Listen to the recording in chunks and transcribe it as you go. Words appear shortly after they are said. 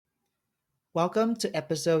Welcome to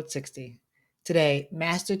episode 60. Today,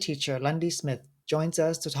 Master Teacher Lundy Smith joins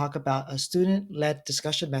us to talk about a student led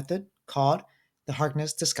discussion method called the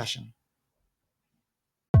Harkness Discussion.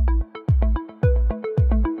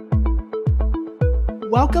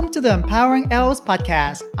 Welcome to the Empowering Elves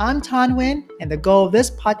podcast. I'm Tan Nguyen, and the goal of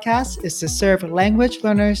this podcast is to serve language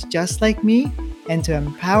learners just like me and to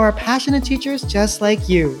empower passionate teachers just like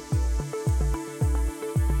you.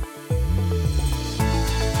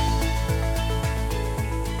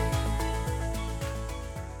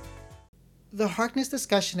 The Harkness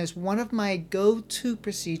discussion is one of my go-to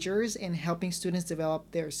procedures in helping students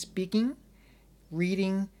develop their speaking,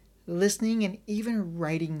 reading, listening, and even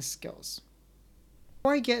writing skills.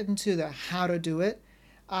 Before I get into the how to do it,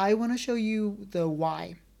 I want to show you the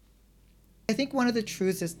why. I think one of the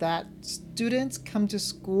truths is that students come to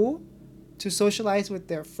school to socialize with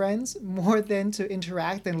their friends more than to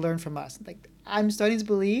interact and learn from us. I'm starting to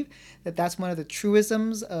believe that that's one of the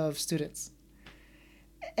truisms of students.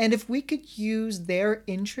 And if we could use their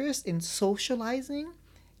interest in socializing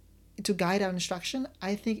to guide our instruction,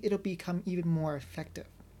 I think it'll become even more effective.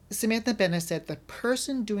 Samantha Bennett said the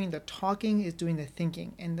person doing the talking is doing the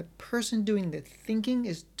thinking, and the person doing the thinking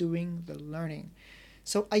is doing the learning.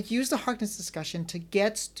 So I use the Harkness discussion to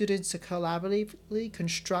get students to collaboratively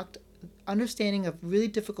construct understanding of really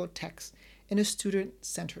difficult texts in a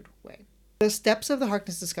student-centered way. The steps of the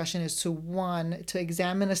Harkness discussion is to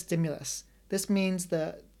examine a stimulus. This means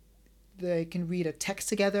they can read a text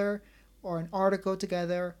together, or an article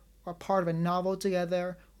together, or part of a novel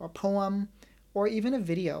together, or a poem, or even a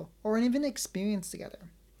video, or even an experience together.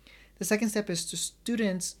 The second step is to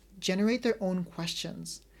students generate their own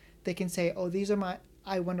questions. They can say, these are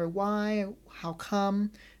I wonder why, how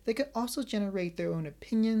come. They can also generate their own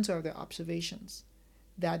opinions or their observations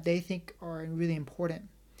that they think are really important.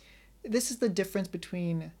 This is the difference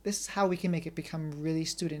this is how we can make it become really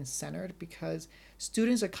student-centered, because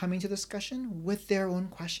students are coming to the discussion with their own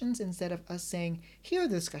questions instead of us saying, here are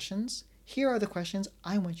the discussions, here are the questions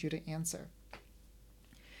I want you to answer.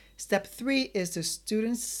 Step 3 is the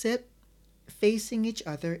students sit facing each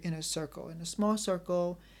other in a circle, in a small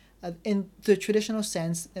circle. In the traditional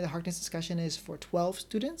sense, the Harkness discussion is for 12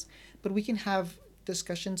 students, but we can have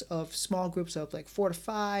discussions of small groups of 4 to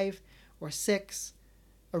 5 or 6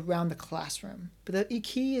 around the classroom. But the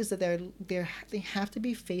key is that they have to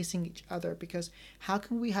be facing each other, because how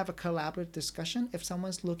can we have a collaborative discussion if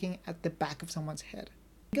someone's looking at the back of someone's head?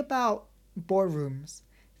 Think about boardrooms.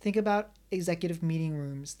 Think about executive meeting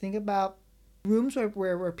rooms. Think about rooms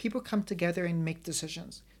where people come together and make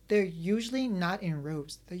decisions. They're usually not in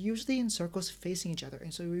rows. They're usually in circles facing each other.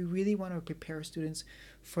 And so we really want to prepare students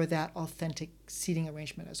for that authentic seating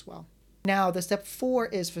arrangement as well. Now, the step 4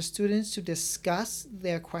 is for students to discuss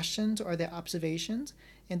their questions or their observations,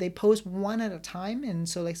 and they pose one at a time. And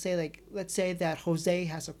so let's say that Jose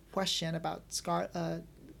has a question about the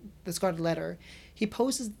Scarlet Letter. He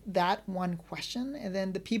poses that one question, and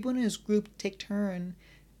then the people in his group take turn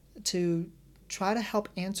to try to help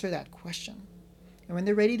answer that question. And when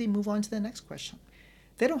they're ready, they move on to the next question.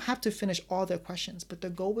 They don't have to finish all their questions, but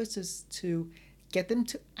the goal is to get them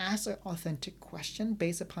to ask an authentic question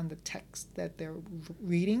based upon the text that they're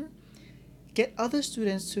reading. Get other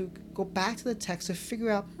students to go back to the text to figure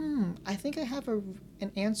out, I think I have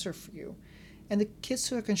an answer for you. And the kids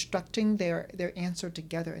who are constructing their answer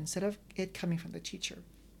together instead of it coming from the teacher.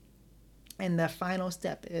 And the final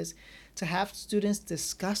step is to have students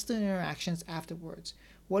discuss the interactions afterwards.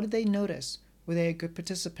 What did they notice? Were they a good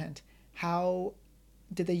participant? How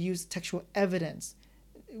did they use textual evidence?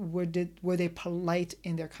 Were they polite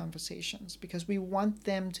in their conversations? Because we want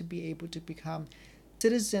them to be able to become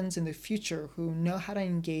citizens in the future who know how to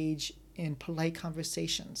engage in polite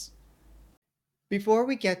conversations. Before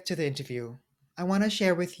we get to the interview, I want to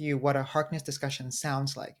share with you what a Harkness discussion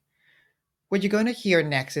sounds like. What you're going to hear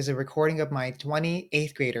next is a recording of my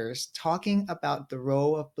 28th graders talking about the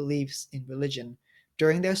role of beliefs in religion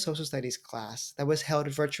during their social studies class that was held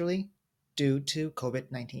virtually due to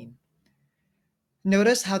COVID-19.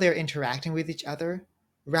 Notice how they're interacting with each other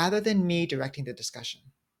rather than me directing the discussion.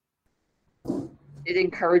 It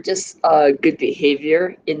encourages good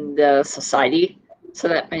behavior in the society so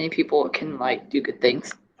that many people can do good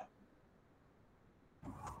things.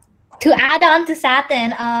 To add on to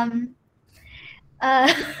Satin,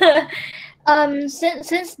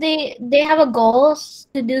 since they have a goal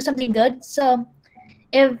to do something good, so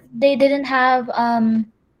if they didn't have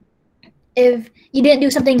if you didn't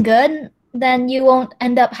do something good, then you won't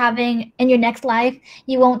end up having in your next life,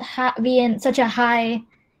 you won't be in such a high,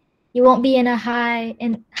 you won't be in a high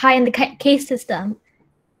in the case system.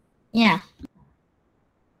 Yeah.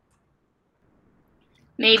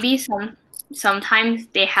 maybe sometimes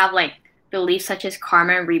they have like beliefs such as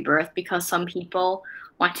karma and rebirth because some people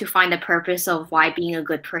want to find the purpose of why being a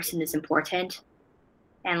good person is important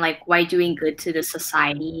and like why doing good to the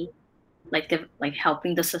society, like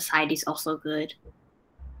helping the society is also good.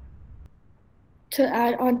 To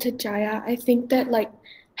add on to Jaya, I think that like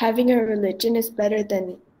having a religion is better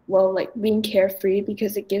than, well, like being carefree,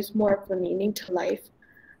 because it gives more of a meaning to life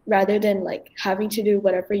rather than like having to do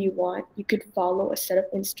whatever you want. You could follow a set of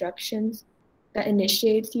instructions that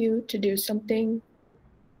initiates you to do something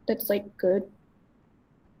that's like good.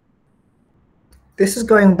 This is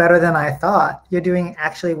going better than I thought. You're doing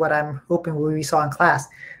actually what I'm hoping we saw in class.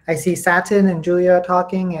 I see Satin and Julia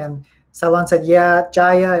talking, and Salon said, yeah,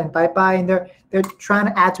 Jaya and Bye Bye, and they're trying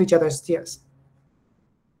to add to each other's ideas.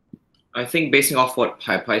 I think basing off what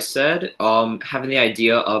Pai Pai said, having the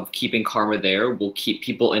idea of keeping karma there will keep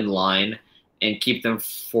people in line and keep them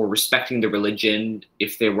for respecting the religion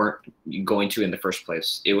if they weren't going to in the first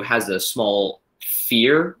place. It has a small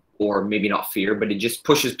fear, or maybe not fear, but it just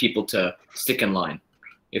pushes people to stick in line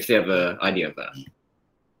if they have an idea of that.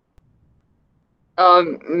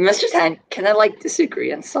 Mr. Tan, can I like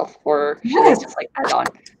disagree and stuff, or should I Yes. just like add on?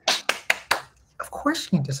 Of course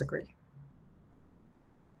you can disagree.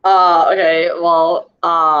 Okay, well,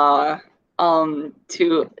 I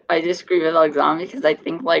disagree with Alexander because I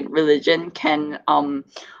think like religion can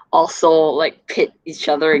also like pit each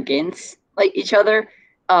other against like each other.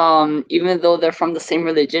 Even though they're from the same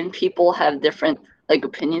religion, people have different like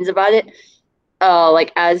opinions about it.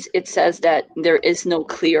 Like as it says that there is no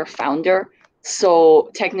clear founder. So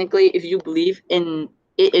technically, if you believe in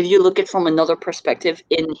if you look at it from another perspective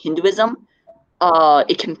in Hinduism,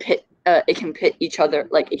 it can pit each other,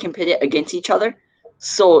 like it can pit it against each other.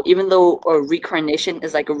 So even though reincarnation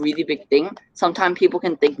is like a really big thing, sometimes people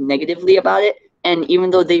can think negatively about it, and even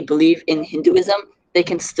though they believe in Hinduism, they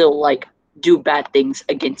can still like do bad things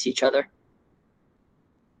against each other.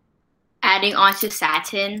 Adding on to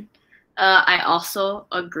Satin, I also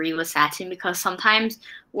agree with Satin because sometimes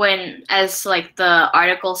when, as like the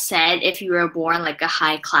article said, if you were born like a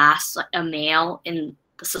high class, like a male in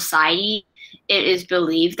the society, it is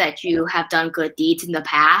believed that you have done good deeds in the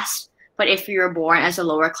past. But if you're born as a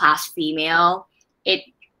lower class female, it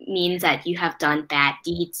means that you have done bad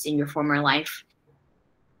deeds in your former life.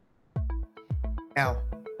 Now,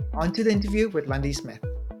 on to the interview with Lundy Smith.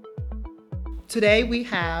 Today we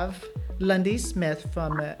have Lundy Smith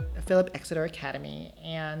from Philip Exeter Academy,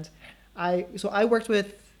 and I worked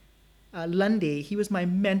with Lundy. He was my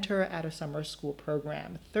mentor at a summer school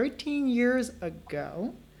program 13 years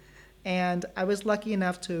ago, and I was lucky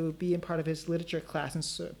enough to be in part of his literature class and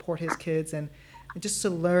support his kids and just to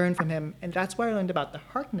learn from him. And that's why I learned about the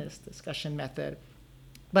Harkness discussion method.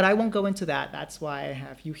 But I won't go into that. That's why I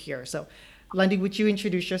have you here. So, Lundy, would you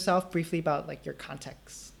introduce yourself briefly about like your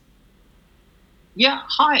context? Yeah,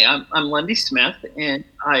 hi, I'm Lundy Smith, and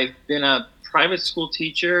I've been a private school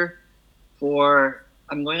teacher for,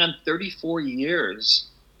 I'm going on 34 years.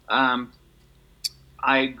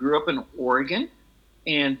 I grew up in Oregon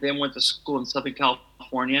and then went to school in Southern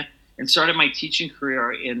California and started my teaching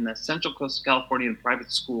career in the Central Coast of California in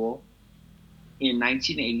private school in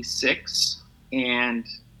 1986, and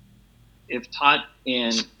have taught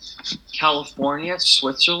in California,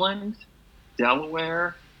 Switzerland,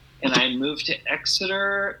 Delaware, and I moved to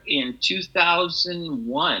Exeter in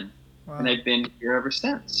 2001, wow. And I've been here ever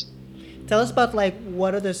since. Tell us about like who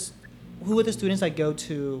are the students that go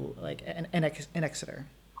to like an Exeter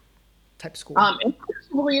type school? It's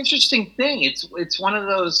a really interesting thing. It's one of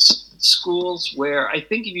those schools where I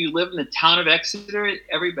think if you live in the town of Exeter,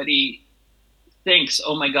 everybody thinks,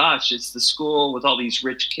 oh my gosh, it's the school with all these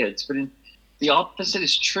rich kids. But the opposite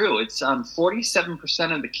is true. It's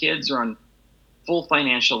 47% of the kids are on full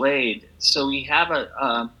financial aid. So we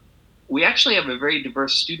actually have a very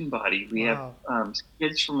diverse student body. We wow. have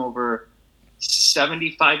kids from over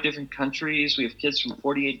 75 different countries. We have kids from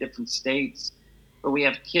 48 different states. But we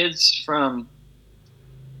have kids from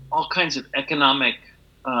all kinds of economic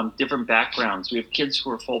different backgrounds. We have kids who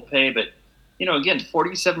are full pay, but again,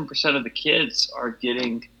 47% of the kids are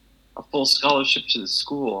getting a full scholarship to the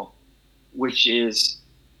school, which is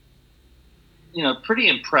pretty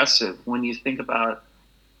impressive when you think about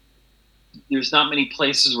there's not many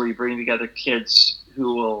places where you bring together kids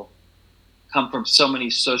who will come from so many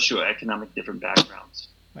socioeconomic different backgrounds.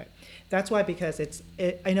 Right. That's why, because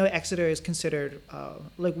I know Exeter is considered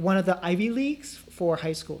like one of the Ivy Leagues for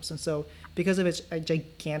high schools. And so because of its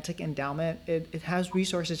gigantic endowment, it has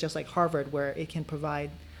resources just like Harvard where it can provide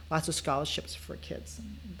lots of scholarships for kids.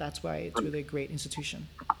 That's why it's really a great institution.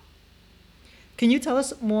 Can you tell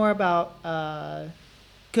us more about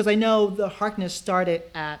because I know the Harkness started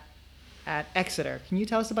at Exeter. Can you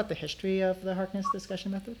tell us about the history of the Harkness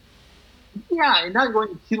discussion method? Yeah, and not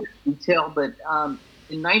going into too much detail, but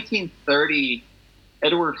in 1930,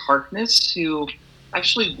 Edward Harkness, who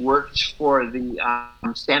actually worked for the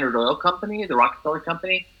Standard Oil Company, the Rockefeller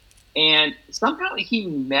Company, and somehow he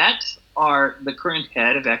met the current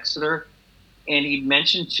head of Exeter, and he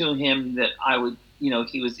mentioned to him that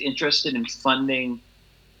he was interested in funding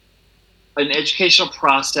an educational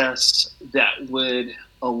process that would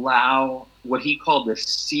allow what he called the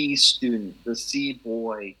C student, the C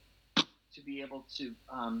boy, to be able to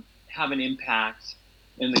have an impact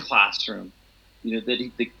in the classroom.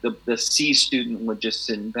 That the C student would just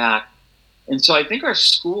sit back. And so I think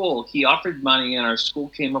he offered money, and our school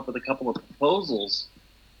came up with a couple of proposals.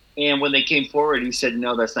 And when they came forward, he said,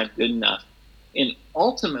 no, that's not good enough. And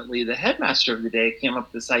ultimately, the headmaster of the day came up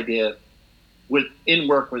with this idea in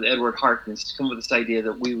work with Edward Harkness to come up with this idea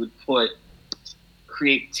that we would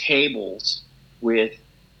create tables with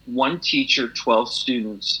one teacher, 12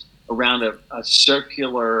 students around a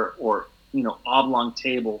circular or oblong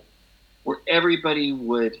table where everybody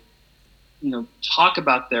would talk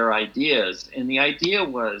about their ideas. And the idea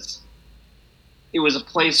was it was a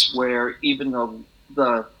place where even though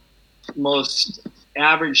the most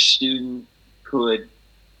average student could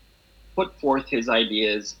put forth his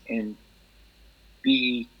ideas and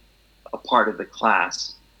be a part of the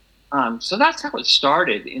class. So that's how it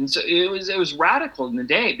started. And so it was radical in the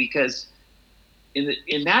day, because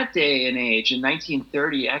in that day and age, in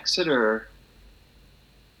 1930, Exeter,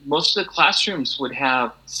 most of the classrooms would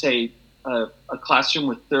have, say, a classroom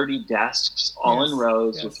with 30 desks, all in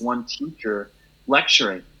rows, with one teacher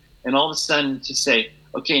lecturing. And all of a sudden to say,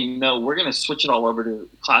 okay, no, we're going to switch it all over to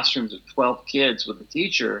classrooms of 12 kids with a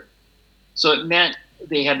teacher. So it meant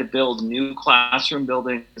they had to build new classroom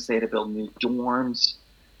buildings. They had to build new dorms.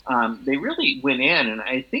 They really went in, and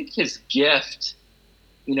I think his gift,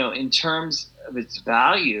 in terms of its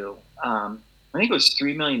value, I think it was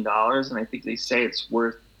 $3 million, and I think they say it's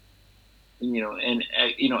worth,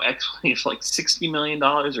 actually it's like $60 million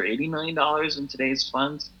or $80 million in today's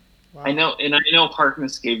funds. Wow. I know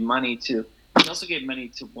Harkness gave money to. He also gave money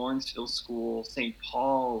to Lawrenceville School, St.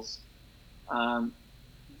 Paul's,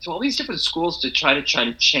 to all these different schools to try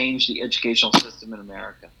to change the educational system in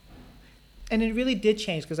America. And it really did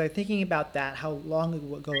change, because I'm thinking about that, how long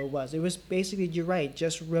ago it was. It was basically, you're right,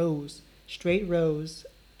 just rows, straight rows,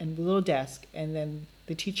 and a little desk, and then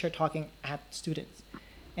the teacher talking at students.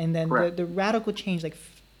 And then the radical change, like,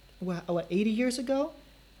 80 years ago,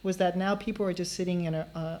 was that now people are just sitting in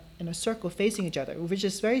a circle facing each other, which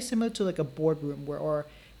is very similar to like a boardroom or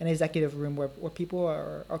an executive room where people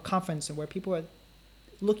are, or conference, and where people are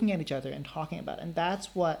looking at each other and talking about it. And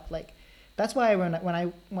that's why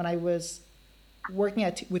when I was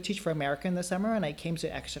working with Teach for America in the summer, and I came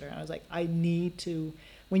to Exeter, and I was like, I need to,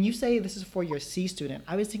 when you say this is for your C student,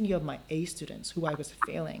 I was thinking of my A students who I was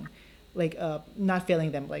failing, like not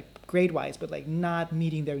failing them like grade wise, but like not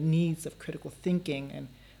meeting their needs of critical thinking and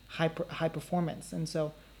high performance. And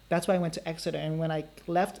so that's why I went to Exeter. And when I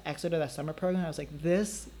left Exeter, that summer program, I was like,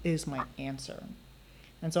 this is my answer.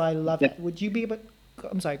 And so I love it. Would you be able,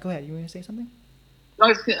 I'm sorry, go ahead. You want to say something? I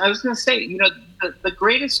was going to say, the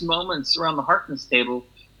greatest moments around the Harkness table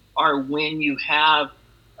are when you have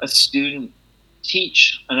a student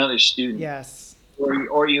teach another student. Yes.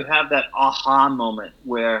 Or you have that aha moment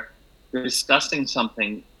where you're discussing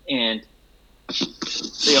something and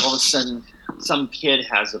say all of a sudden some kid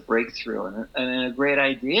has a breakthrough and a great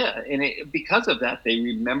idea. And because of that, they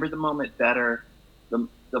remember the moment better.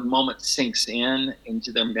 The moment sinks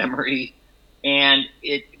into their memory. And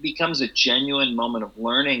it becomes a genuine moment of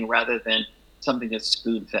learning rather than something that's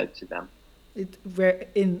spoon-fed to them.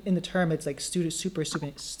 In the term, it's like super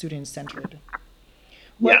student-centered.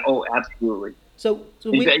 Yeah, absolutely. So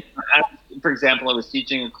for example, I was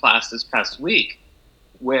teaching a class this past week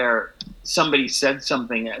where somebody said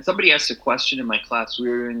something. Somebody asked a question in my class. We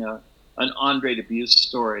were doing an Andre Dubus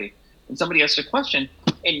story, and somebody asked a question,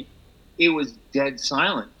 and it was dead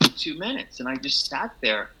silent for 2 minutes, and I just sat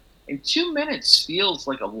there. And 2 minutes feels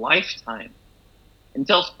like a lifetime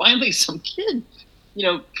until finally some kid,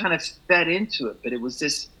 kind of fed into it. But it was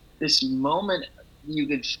this moment, you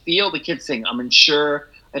could feel the kid saying, I'm unsure,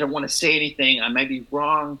 I don't want to say anything, I might be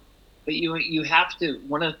wrong. But you have to,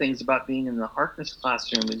 one of the things about being in the Harkness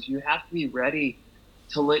classroom is you have to be ready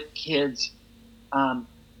to let kids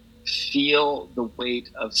feel the weight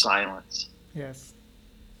of silence. Yes.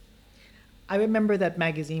 I remember that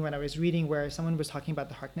magazine when I was reading where someone was talking about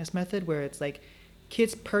the Harkness method, where it's like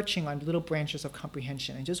kids perching on little branches of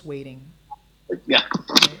comprehension and just waiting. Yeah.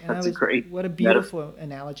 And I That's a great what a beautiful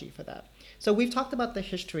analogy for that. So we've talked about the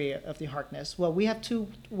history of the Harkness. Well, we have two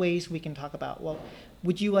ways we can talk about. Well,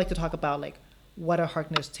 would you like to talk about like what a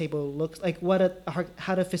Harkness table looks like,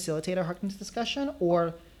 how to facilitate a Harkness discussion,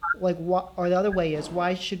 or like what, or the other way is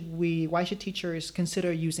why should teachers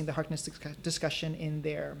consider using the Harkness discussion in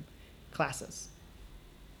their classes?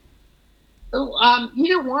 So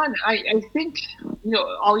either one. I think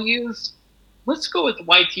let's go with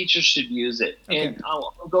why teachers should use it, Okay. and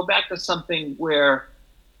I'll go back to something where,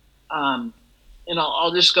 and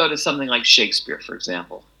I'll just go to something like Shakespeare, for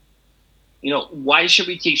example. Why should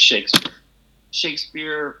we teach Shakespeare?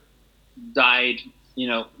 Shakespeare died,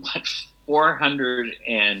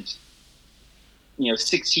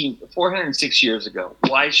 406 years ago.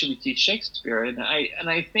 Why should we teach Shakespeare? And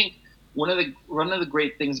I think one of the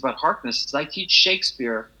great things about Harkness is I teach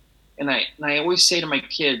Shakespeare, and I always say to my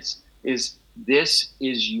kids is, this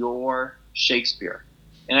is your Shakespeare.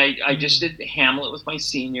 And I just did Hamlet with my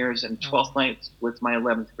seniors and Twelfth Night with my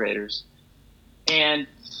 11th graders, and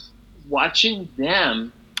watching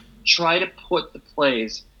them try to put the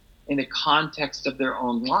plays in the context of their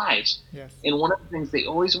own lives. Yes. And one of the things they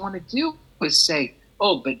always want to do is say,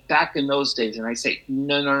 oh, but back in those days. And I say,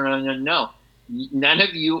 no. None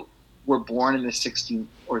of you were born in the 16th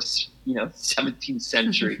or 17th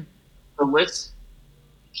century. So let's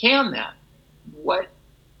can that. What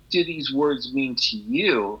do these words mean to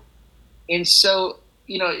you? And so,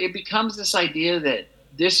 it becomes this idea that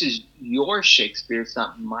this is your Shakespeare, it's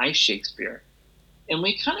not my Shakespeare. And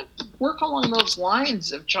we kind of work along those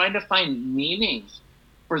lines of trying to find meaning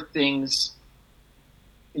for things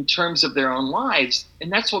in terms of their own lives. And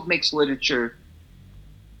that's what makes literature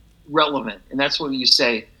relevant. And that's what you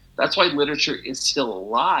say, that's why literature is still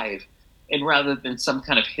alive, and rather than some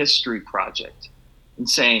kind of history project. And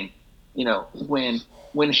saying,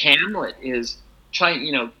 when Hamlet is trying,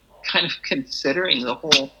 kind of considering the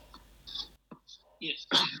whole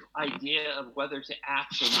idea of whether to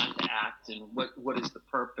act or not to act, and what is the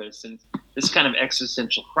purpose, and this kind of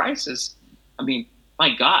existential crisis. I mean,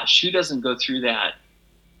 my gosh, who doesn't go through that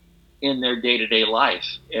in their day-to-day life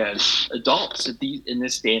as adults in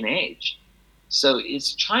this day and age? So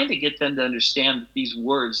it's trying to get them to understand that these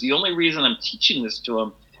words, the only reason I'm teaching this to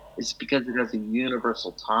them is because it has a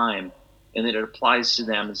universal time, and that it applies to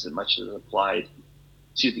them as much as it applied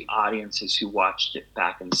to the audiences who watched it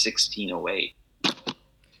back in 1608.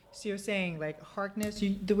 So you're saying like Harkness,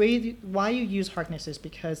 why you use Harkness is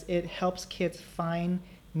because it helps kids find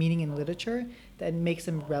meaning in literature that makes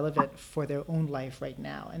them relevant for their own life right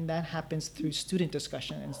now. And that happens through student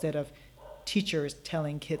discussion instead of teachers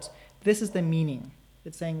telling kids, this is the meaning.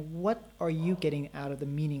 It's saying, what are you getting out of the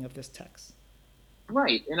meaning of this text?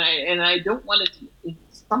 Right. And I don't want to,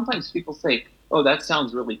 sometimes people say, oh, that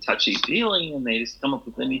sounds really touchy-feely, and they just come up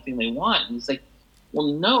with anything they want. And it's like, well,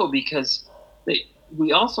 no, because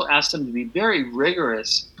we also ask them to be very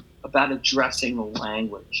rigorous about addressing the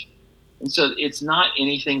language. And so it's not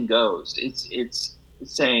anything goes. It's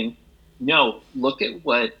saying, no, look at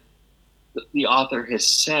what the author has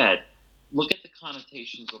said. Look at the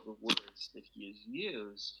connotations of the words that he has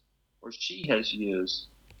used or she has used,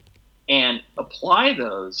 and apply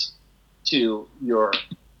those to your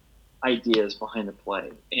ideas behind the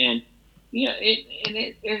play. And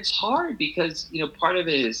it's hard because part of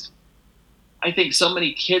it is, I think so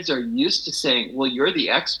many kids are used to saying, well, you're the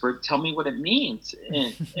expert, tell me what it means.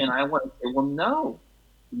 And I want to say, well, no,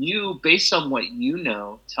 you, based on what you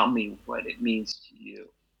know, tell me what it means to you.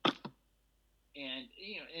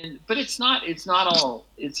 But it's not all,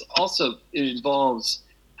 it's also, it involves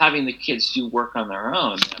having the kids do work on their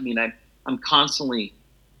own. I mean, I'm constantly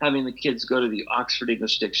having the kids go to the Oxford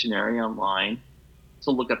English Dictionary online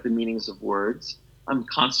to look up the meanings of words. I'm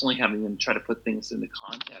constantly having them try to put things into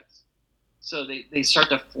context. So they start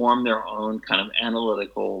to form their own kind of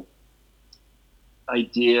analytical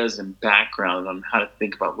ideas and background on how to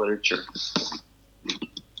think about literature.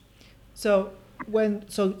 So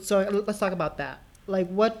let's talk about that. Like,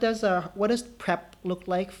 what does prep look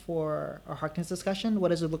like for a Harkness discussion? What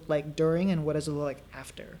does it look like during, and what does it look like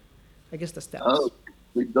after? I guess the steps. Oh,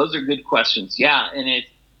 those are good questions. Yeah, and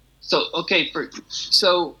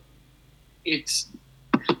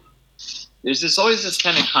there's always this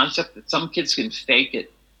kind of concept that some kids can fake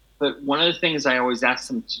it, but one of the things I always ask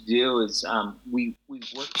them to do is we work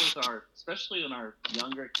with especially in our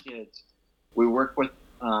younger kids, we work with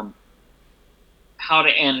how to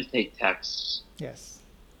annotate texts. Yes.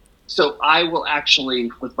 So I will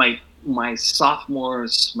actually, with my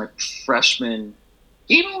sophomores, my freshmen,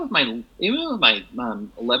 even with my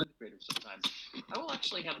 11th graders sometimes, I will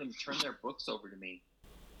actually have them turn their books over to me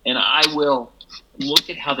And I will look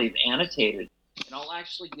at how they've annotated, and I'll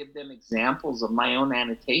actually give them examples of my own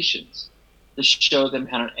annotations to show them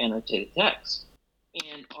how to annotate a text.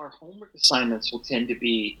 And our homework assignments will tend to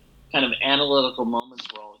be kind of analytical moments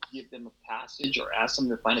where I'll give them a passage or ask them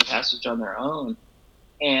to find a passage on their own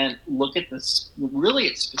and look at this really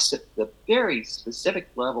at the very specific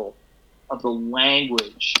level of the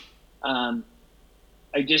language.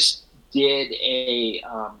 I just did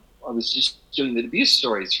I was just doing the abuse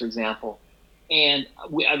stories, for example, and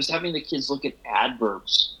I was having the kids look at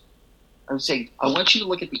adverbs. I was saying, I want you to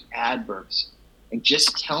look at the adverbs and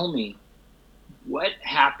just tell me what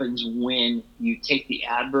happens when you take the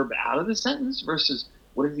adverb out of the sentence versus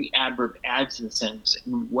what does the adverb add to the sentence,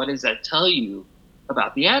 and what does that tell you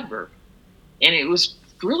about the adverb? And it was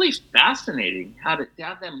really fascinating how to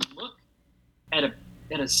have them look at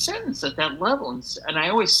a sentence at that level. And I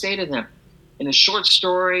always say to them, in a short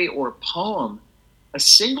story or a poem, a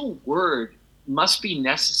single word must be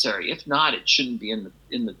necessary. If not, it shouldn't be in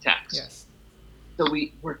the text. Yes. So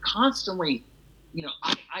we're constantly,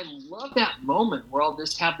 I love that moment where I'll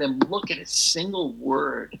just have them look at a single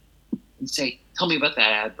word and say, tell me about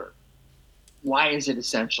that adverb. Why is it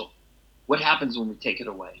essential? What happens when we take it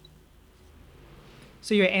away?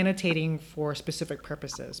 So you're annotating for specific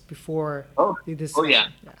purposes before this. Oh yeah.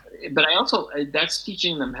 But I also, that's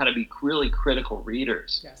teaching them how to be really critical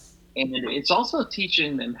readers. Yes. And it's also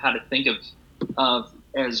teaching them how to think of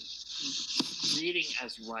as reading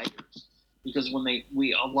as writers, because when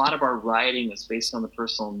a lot of our writing is based on the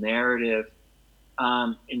personal narrative,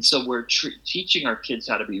 and so we're teaching our kids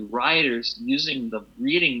how to be writers using the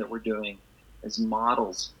reading that we're doing as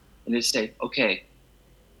models, and to say, okay,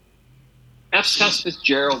 F. Scott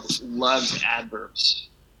Fitzgerald loves adverbs,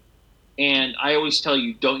 and I always tell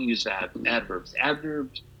you, don't use adverbs.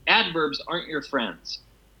 Adverbs aren't your friends.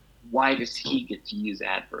 Why does he get to use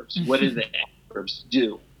adverbs? What do the adverbs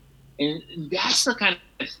do? And that's the kind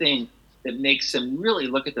of thing that makes them really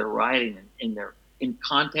look at their writing in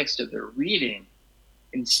context of their reading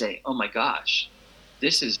and say, oh my gosh,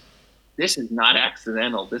 this is not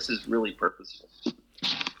accidental. This is really purposeful.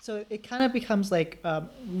 So it kind of becomes like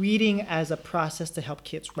reading as a process to help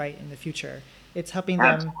kids write in the future. It's helping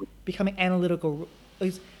them become analytical.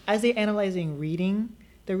 As they're analyzing reading,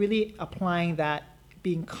 they're really applying that,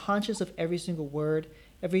 being conscious of every single word,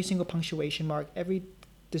 every single punctuation mark, every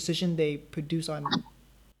decision they produce on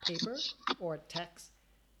paper or text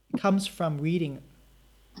comes from reading.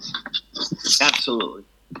 Absolutely.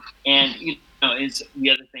 And it's the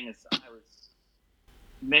other thing is I was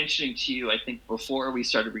mentioning to you, I think before we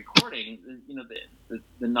started recording,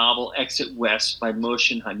 the novel Exit West by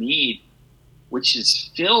Mohsin Hamid, which is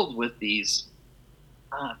filled with these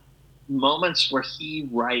moments where he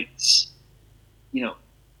writes,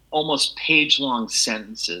 almost page-long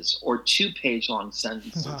sentences or 2-page-long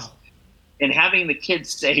sentences. Wow. And having the kids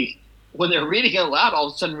say, when they're reading it aloud, all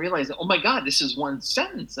of a sudden realize, oh my God, this is one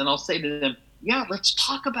sentence. And I'll say to them, yeah, let's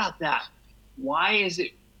talk about that. Why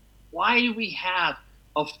do we have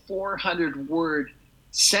a 400-word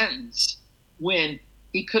sentence when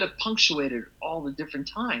he could have punctuated all the different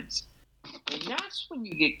times? And that's when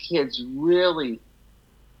you get kids really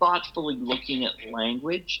thoughtfully looking at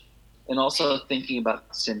language and also thinking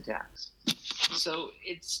about syntax. So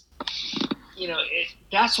it's,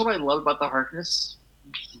 that's what I love about the Harkness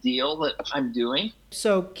deal that I'm doing.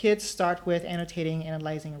 So kids start with annotating,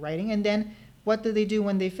 analyzing, writing, and then what do they do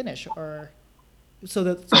when they finish? So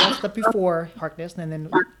that's the before Harkness, and then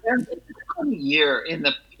year in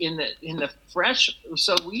the fresh.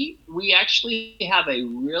 So we actually have a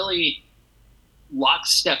really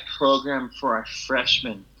lockstep program for our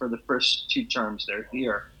freshmen for the first 2 terms they're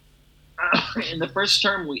here. In the first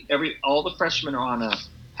term, all the freshmen are on a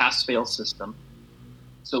pass-fail system.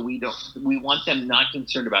 So we want them not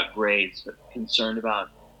concerned about grades, but concerned about,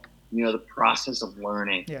 the process of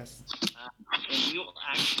learning. Yes. And we will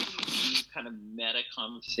actually do kind of meta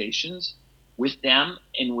conversations with them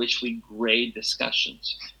in which we grade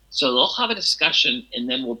discussions. So they'll have a discussion and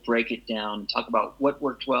then we'll break it down, talk about what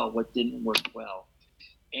worked well, what didn't work well.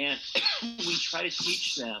 And we try to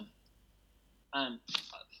teach them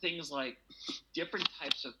things like different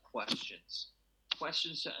types of questions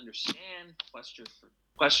to understand,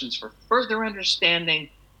 questions for further understanding,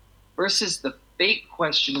 versus the fake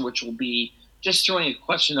question, which will be just throwing a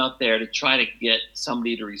question out there to try to get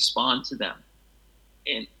somebody to respond to them.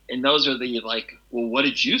 And those are the well, what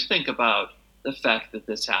did you think about the fact that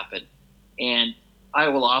this happened? And I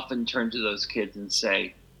will often turn to those kids and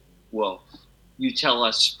say, well, you tell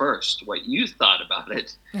us first what you thought about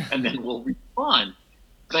it, and then we'll respond.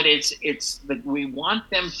 But we want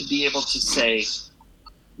them to be able to say,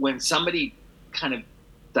 when somebody kind of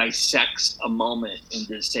dissects a moment and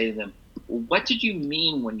just say to them, well, what did you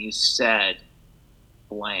mean when you said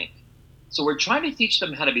blank? So we're trying to teach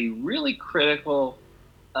them how to be really critical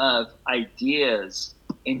of ideas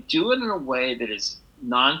and do it in a way that is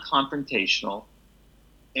non-confrontational,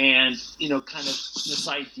 and kind of this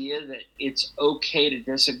idea that it's okay to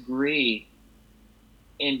disagree,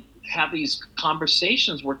 and have these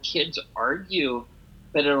conversations where kids argue,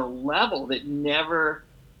 but at a level that never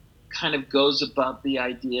kind of goes above the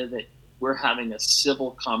idea that we're having a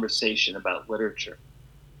civil conversation about literature.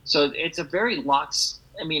 So it's a very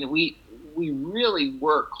we really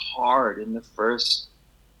work hard in the first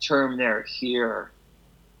term they're here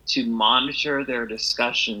to monitor their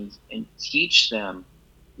discussions and teach them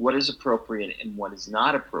what is appropriate and what is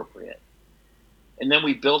not appropriate. And then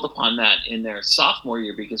we build upon that in their sophomore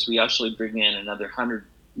year, because we actually bring in another 100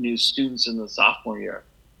 new students in the sophomore year.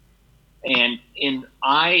 And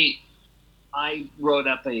I wrote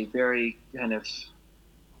up a very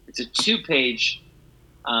it's a 2-page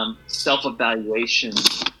self-evaluation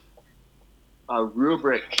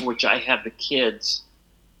rubric, which I have the kids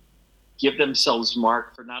give themselves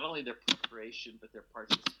mark for not only their preparation, but their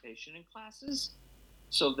participation in classes.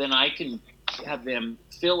 So then I can have them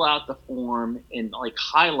fill out the form and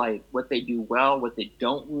highlight what they do well, what they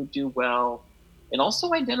don't do well, and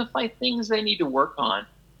also identify things they need to work on.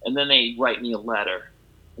 And then they write me a letter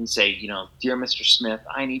and say, dear Mr. Smith,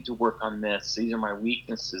 I need to work on this. These are my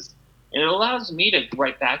weaknesses. And it allows me to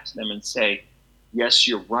write back to them and say, yes,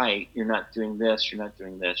 you're right. You're not doing this. You're not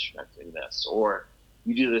doing this. You're not doing this. Or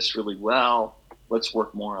you do this really well. Let's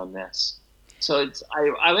work more on this. So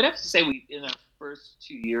I would have to say in our first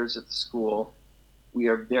 2 years at the school, we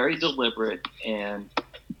are very deliberate and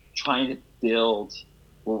trying to build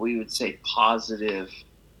what we would say positive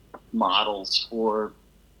models for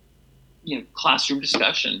classroom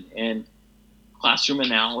discussion and classroom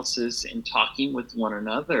analysis, and talking with one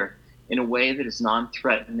another in a way that is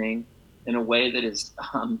non-threatening, in a way that is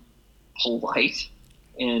polite,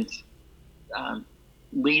 and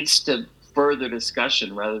leads to further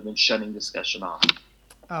discussion rather than shutting discussion off.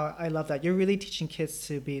 Oh, I love that. You're really teaching kids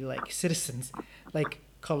to be like citizens, like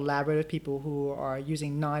collaborative people who are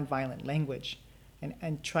using non-violent language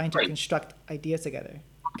and trying to construct ideas together.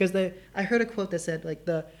 Because I heard a quote that said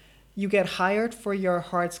you get hired for your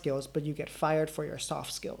hard skills, but you get fired for your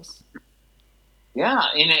soft skills. Yeah,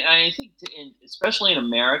 and I think, especially in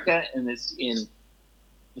America, and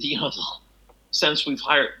since we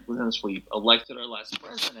elected our last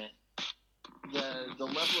president, the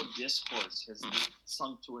level of discourse has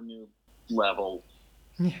sunk to a new level.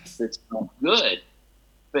 Yes, that's not good.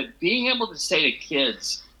 But being able to say to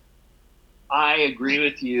kids, I agree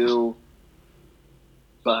with you,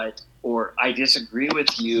 or I disagree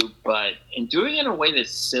with you, and doing it in a way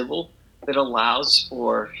that's civil, that allows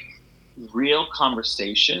for real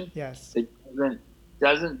conversation, yes, that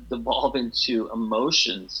doesn't devolve into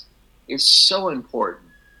emotions, is so important.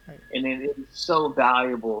 Right. And it is so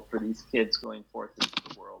valuable for these kids going forth into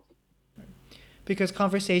the world. Right. Because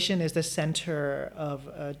conversation is the center of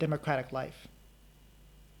a democratic life.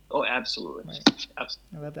 Oh, absolutely. Right.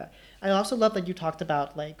 Absolutely. I love that. I also love that you talked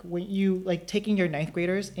about when you taking your 9th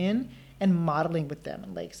graders in and modeling with them,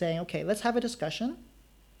 and saying, okay, let's have a discussion.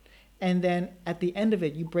 And then at the end of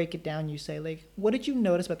it, you break it down. You say, what did you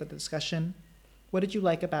notice about the discussion? What did you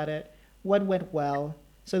like about it? What went well?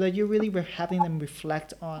 So that you're really having them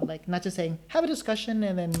reflect on, not just saying, have a discussion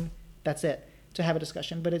and then that's it, to have a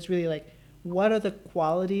discussion. But it's really what are the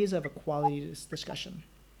qualities of a quality discussion?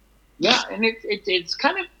 Yeah, and it's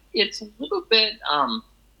a little bit,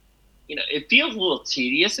 it feels a little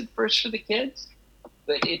tedious at first for the kids,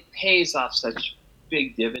 but it pays off such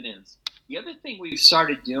big dividends. The other thing we've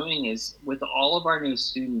started doing is with all of our new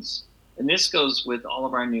students, and this goes with all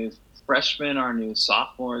of our new freshmen, our new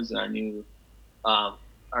sophomores, and our new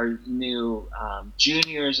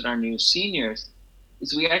juniors and our new seniors,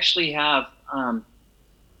 is we actually have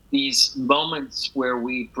these moments where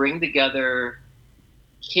we bring together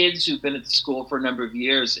kids who've been at the school for a number of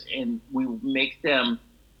years, and we make them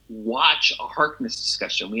watch a Harkness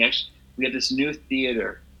discussion. We have this new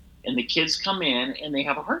theater, and the kids come in and they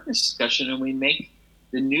have a Harkness discussion, and we make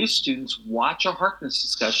the new students watch a Harkness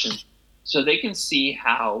discussion so they can see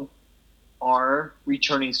how our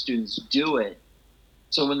returning students do it.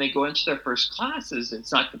 So when they go into their first classes,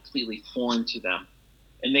 it's not completely foreign to them,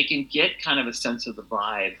 and they can get kind of a sense of the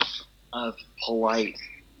vibe of polite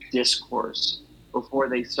discourse before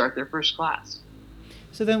they start their first class.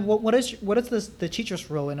 So then what is the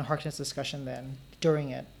teacher's role in a Harkness discussion then, during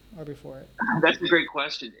it or before it? That's a great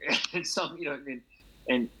question. And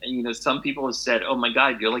And you know, some people have said, "Oh my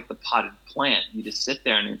God, you're like the potted plant. You just sit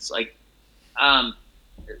there," and it's like, um,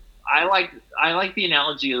 I like the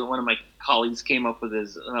analogy that one of my colleagues came up with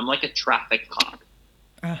is I'm like a traffic cop,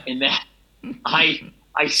 in that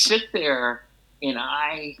I sit there and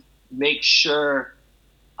I make sure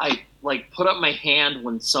I like put up my hand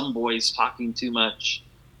when some boy's talking too much,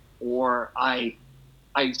 or I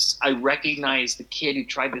recognize the kid who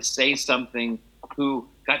tried to say something who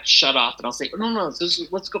got shut off, and I'll say, no,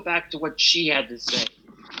 let's go back to what she had to say.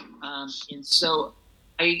 And so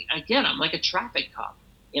I'm like a traffic cop,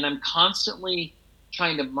 and I'm constantly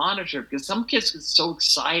trying to monitor, because some kids get so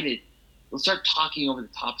excited, they'll start talking over the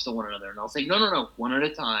tops of one another, and I'll say, no, one at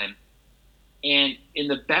a time. And in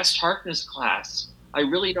the best Harkness class, I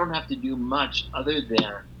really don't have to do much other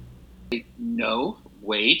than no,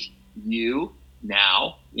 wait, you,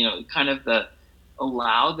 now, you know, kind of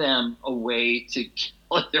allow them a way to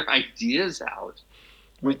let their ideas out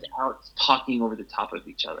without talking over the top of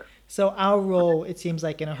each other. So our role, it seems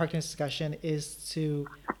like in a Harkness discussion, is to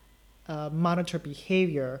monitor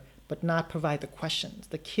behavior, but not provide the questions.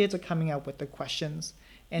 The kids are coming up with the questions.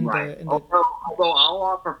 And right. Although I'll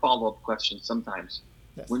offer follow-up questions sometimes.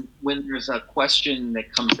 Yes. When there's a question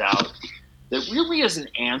that comes out that really isn't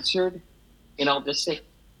answered, and I'll just say,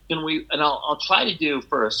 I'll try to do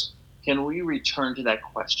first, can we return to that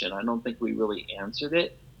question? I don't think we really answered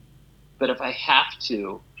it, but if I have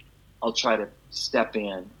to, I'll try to step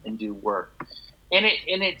in and do work. And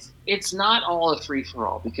it's not all a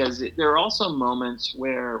free-for-all, because there are also moments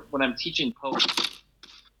where when I'm teaching poetry,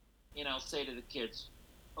 and I'll say to the kids,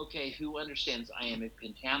 okay, who understands iambic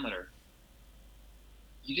pentameter?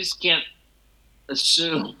 You just can't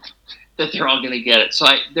assume that they're all going to get it. So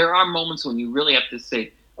there are moments when you really have to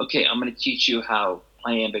say, okay, I'm going to teach you how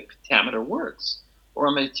iambic pentameter works, or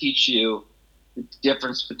I'm going to teach you the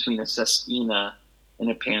difference between a sestina and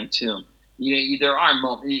a pantoum. You know, there are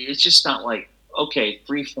moments. It's just not like, okay,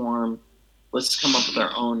 free form, let's come up with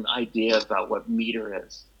our own idea about what meter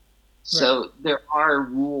is. So right. There are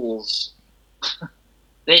rules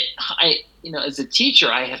that as a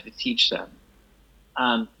teacher, I have to teach them.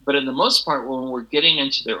 But in the most part, when we're getting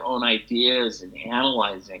into their own ideas and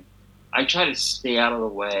analyzing, I try to stay out of the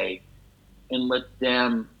way and let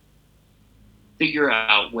them figure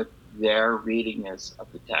out what their reading is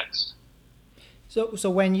of the text. So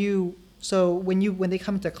when they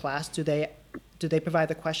come to class, do they provide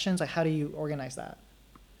the questions? Like, how do you organize that?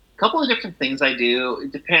 A couple of different things I do.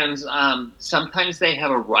 It depends. Sometimes they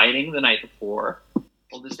have a writing the night before.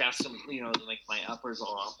 We'll just ask them, like my uppers will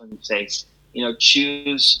often say,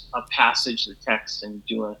 choose a passage of the text and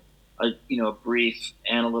do a brief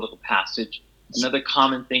analytical passage. Another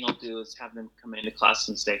common thing I'll do is have them come into class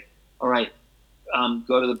and say, all right,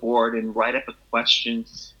 go to the board and write up a question,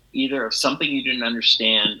 either of something you didn't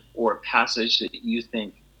understand or a passage that you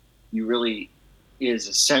think you really is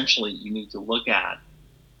essentially you need to look at.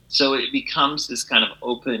 So it becomes this kind of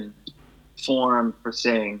open forum for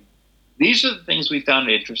saying, these are the things we found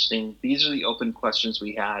interesting. These are the open questions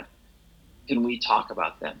we had. Can we talk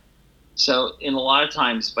about them? So in a lot of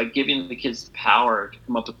times, by giving the kids the power to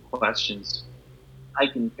come up with questions, I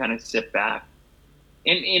can kind of sit back.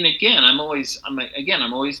 And again, I'm always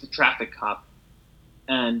the traffic cop,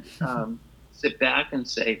 and sit back and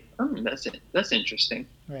say, that's interesting.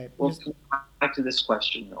 Right. Well, come back to this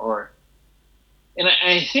question. And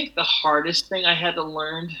I think the hardest thing I had to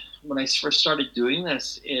learn when I first started doing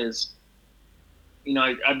this is,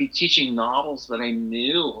 I'd be teaching novels that I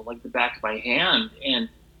knew like the back of my hand, and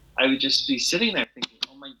I would just be sitting there thinking,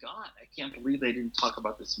 oh my God, I can't believe they didn't talk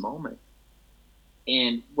about this moment.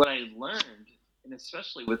 And what I learned, and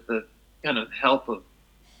especially with the kind of help of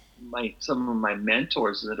some of my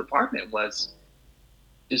mentors in the department, was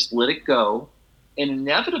just let it go. And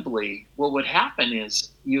inevitably, what would happen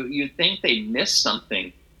is you think they missed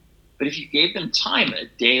something, but if you gave them time, a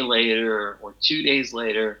day later or 2 days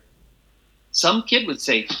later, some kid would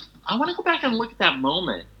say, I want to go back and look at that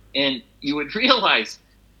moment. And you would realize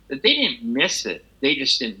that they didn't miss it. They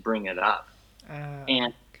just didn't bring it up.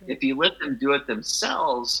 And if you let them do it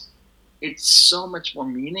themselves, it's so much more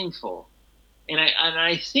meaningful. And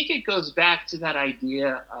I think it goes back to that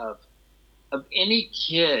idea of any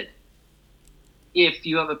kid. If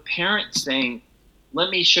you have a parent saying, let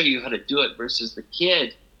me show you how to do it, versus the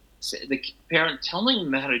parent telling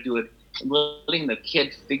them how to do it and letting the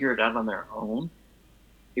kid figure it out on their own,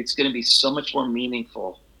 it's going to be so much more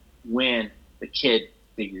meaningful when the kid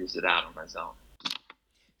figures it out on his own.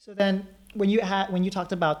 So then when you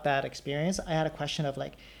talked about that experience, I had a question of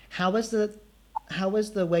like, how was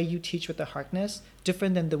the way you teach with the Harkness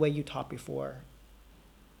different than the way you taught before?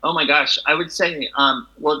 Oh my gosh, I would say,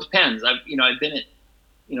 well, it depends. I've been at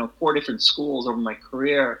 4 different schools over my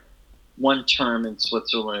career. 1 term in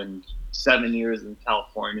Switzerland, 7 years in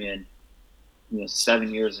California, and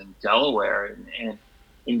 7 years in Delaware. And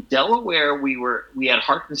in Delaware, we had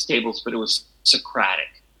Harkness tables, but it was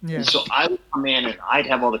Socratic. Yeah. And so I would come in and I'd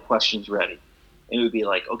have all the questions ready, and it would be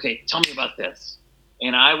like, okay, tell me about this,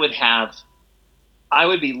 and I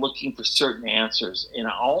would be looking for certain answers, and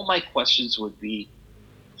all my questions would be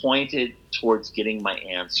pointed towards getting my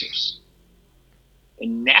answers.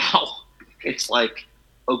 And now it's like,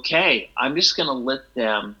 okay, I'm just going to let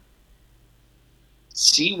them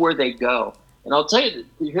see where they go. And I'll tell you,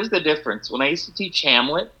 here's the difference. When I used to teach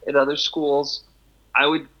Hamlet at other schools, I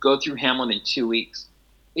would go through Hamlet in 2 weeks.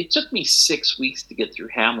 It took me 6 weeks to get through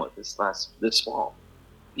Hamlet this fall,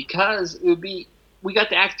 because we got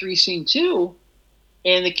to Act 3, Scene 2,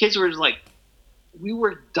 and the kids were just like, we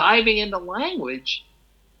were diving into language,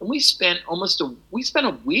 and we spent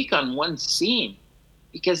a week on one scene,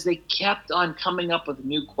 because they kept on coming up with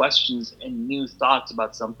new questions and new thoughts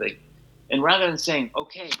about something. And rather than saying,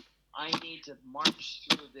 okay, I need to march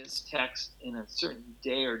through this text in a certain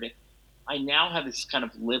day or day, I now have this kind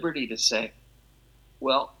of liberty to say,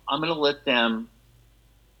 well, I'm going to let them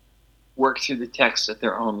work through the text at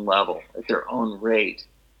their own level, at their own rate.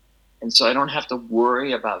 And so I don't have to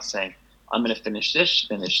worry about saying, I'm going to finish this,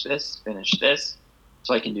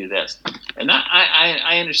 so I can do this. And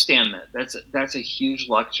I understand that. That's a huge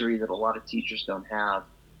luxury that a lot of teachers don't have.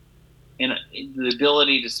 And the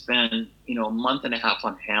ability to spend, a month and a half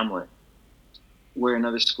on Hamlet, where in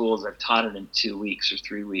other schools I've taught it in 2 weeks or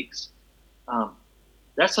 3 weeks. I'm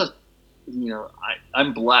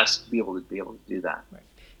blessed to be able to do that. Right.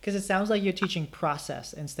 Because it sounds like you're teaching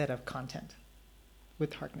process instead of content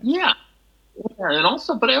with Harkness. Yeah.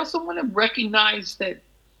 And but I also want to recognize that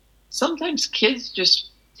sometimes kids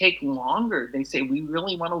just take longer. They say, we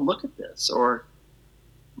really want to look at this, or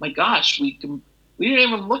my gosh, we didn't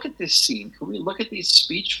even look at this scene. Can we look at this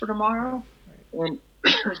speech for tomorrow? Right. And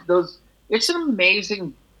it's an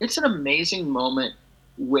amazing moment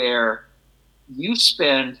where you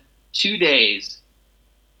spend 2 days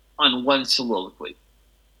on one soliloquy,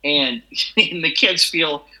 and the kids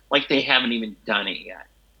feel like they haven't even done it yet.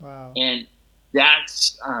 Wow. And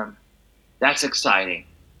that's exciting.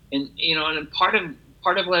 And and part of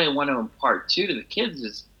what I want to impart too to the kids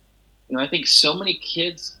is, I think so many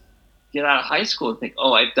kids get out of high school and think,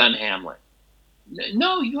 oh, I've done Hamlet.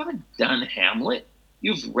 No, you haven't done Hamlet.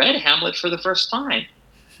 You've read Hamlet for the first time.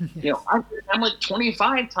 Yes. I've read Hamlet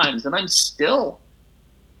 25 times, and I'm still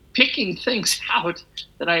picking things out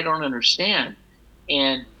that I don't understand.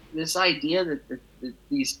 And this idea that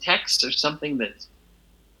these texts are something that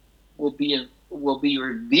will be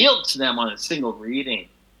revealed to them on a single reading,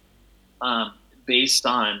 based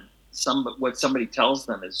on what somebody tells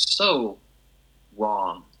them, is so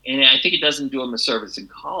wrong. And I think it doesn't do them a service in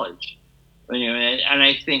college. And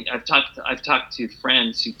I think I've talked to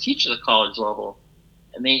friends who teach at the college level,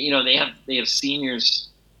 and they have seniors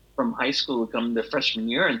from high school who come their freshman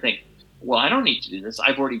year and think, well, I don't need to do this.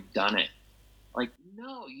 I've already done it. Like,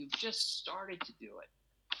 no, you've just started to do it.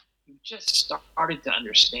 You've just started to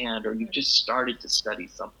understand, or you've just started to study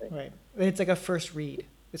something. Right. It's like a first read.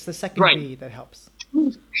 It's the second read that helps.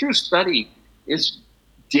 True study is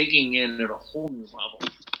digging in at a whole new level.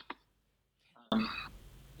 And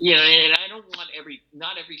I don't want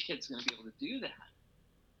not every kid's going to be able to do that.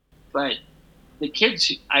 But the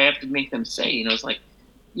kids, I have to make them say, it's like,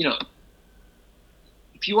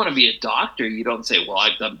 if you want to be a doctor, you don't say, well,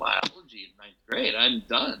 I've done biology in 9th grade, I'm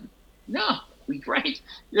done. No, right?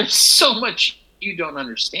 There's so much you don't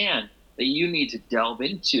understand that you need to delve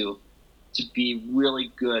into to be really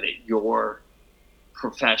good at your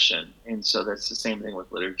profession. And so that's the same thing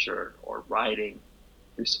with literature or writing.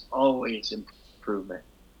 There's always improvement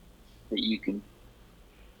that you can,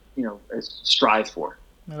 strive for.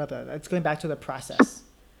 I love that. It's going back to the process.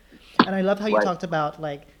 And I love how you talked about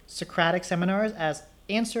like Socratic seminars as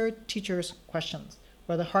answer teachers' questions,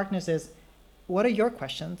 where the Harkness is, what are your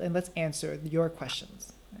questions? And let's answer your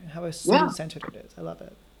questions. How student-centered it is. I love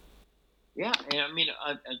it. Yeah. And I mean,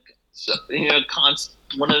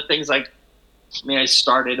 one of the things I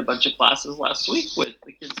started a bunch of classes last week with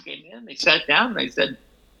the kids came in, they sat down and I said,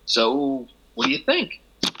 so what do you think?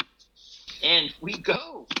 And we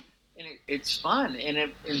go, and it's fun.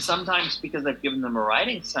 And sometimes because I've given them a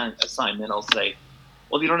writing assignment, I'll say,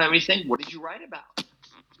 well, if you don't have anything, what did you write about?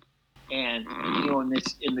 And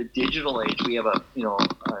in the digital age, we have a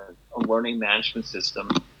learning management system.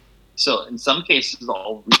 So in some cases,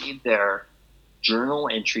 I'll read their journal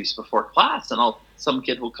entries before class, and some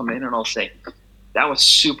kid will come in and I'll say, that was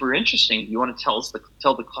super interesting. You want to tell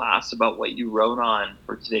the class about what you wrote on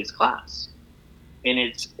for today's class? And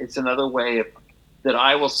it's another way that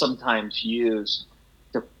I will sometimes use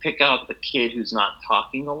to pick out the kid who's not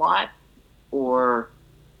talking a lot, or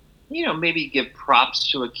maybe give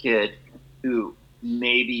props to a kid who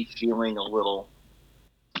may be feeling a little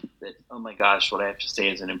that, oh my gosh, what I have to say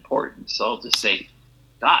isn't important. So I'll just say,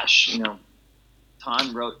 gosh,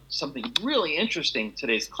 Ton wrote something really interesting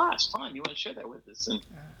today's class. Ton, you want to share that with us? And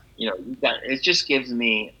it just gives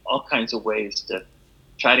me all kinds of ways to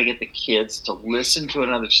try to get the kids to listen to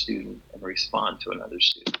another student and respond to another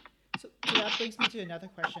student. So that brings me to another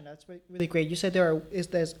question. That's really great. You said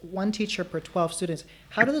there's one teacher per 12 students.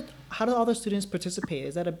 How do all the students participate?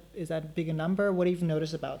 Is that a big number? What do you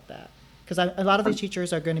notice about that? Because a lot of the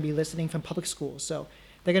teachers are going to be listening from public schools, so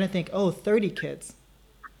they're going to think, 30 kids.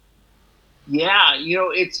 Yeah,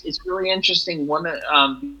 it's really interesting.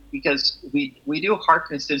 Because we do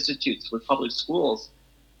Harkness Institutes with public schools,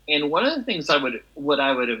 and one of the things I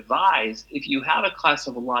would advise, if you have a class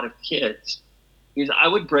of a lot of kids, is I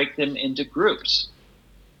would break them into groups,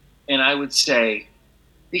 and I would say,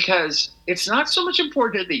 because it's not so much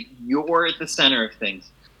important that you're at the center of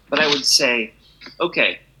things, but I would say,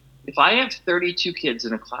 okay, if I have 32 kids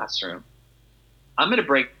in a classroom, I'm going to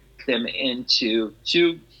break them into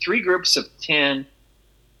 3 groups of 10,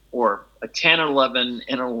 or a 10, 11,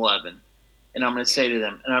 and an 11. And I'm going to say to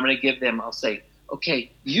them, and I'm going to give them, I'll say,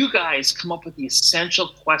 okay, you guys come up with the essential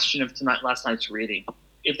question of last night's reading.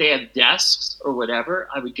 If they have desks or whatever,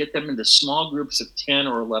 I would get them into small groups of 10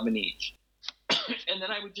 or 11 each. And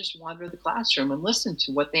then I would just wander the classroom and listen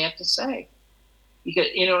to what they have to say. Because,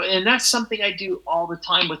 and that's something I do all the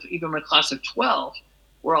time with even my class of 12,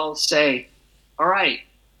 where I'll say, all right,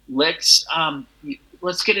 let's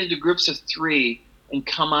get into groups of 3 and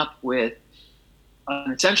come up with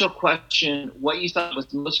an essential question, what you thought was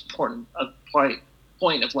the most important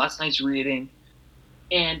point of last night's reading.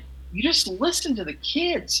 And you just listen to the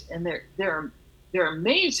kids, and they're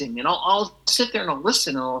amazing. And I'll sit there and I'll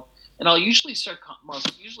listen, and I'll usually start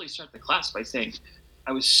the class by saying,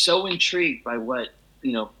 I was so intrigued by what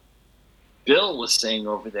Bill was saying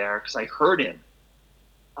over there, because I heard him.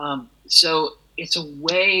 So it's a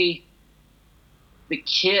way the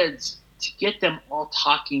kids to get them all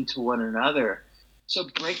talking to one another. So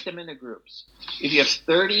break them into groups. If you have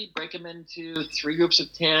 30, break them into 3 groups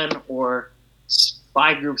of 10 or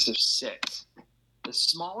 5 groups of 6. The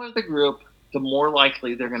smaller the group, the more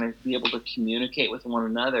likely they're going to be able to communicate with one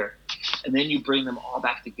another. And then you bring them all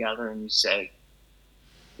back together and you say,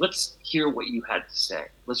 let's hear what you had to say.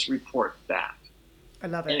 Let's report back. I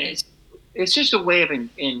love it. And it's just a way of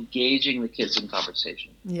engaging the kids in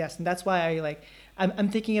conversation. Yes, and that's why I'm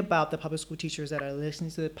thinking about the public school teachers that are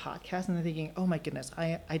listening to the podcast, and they're thinking, oh my goodness,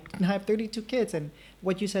 I have 32 kids. And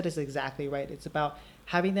what you said is exactly right. It's about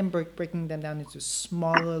having them breaking them down into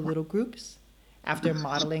smaller little groups after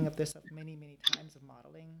modeling of this many, many times of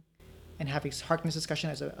modeling, and having Harkness discussion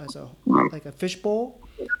as a like a fishbowl,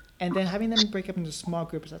 and then having them break up into small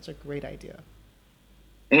groups. That's a great idea.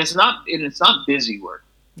 And it's not busy work.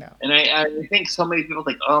 No. And I think so many people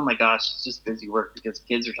think, oh my gosh, it's just busy work because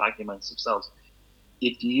kids are talking amongst themselves.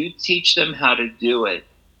 If you teach them how to do it,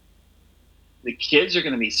 the kids are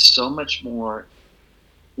going to be so much more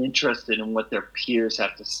interested in what their peers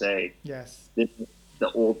have to say. Yes. Than the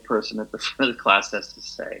old person at the front of the class has to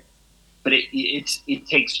say. But it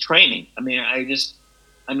takes training. I mean,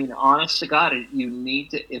 honest to God, you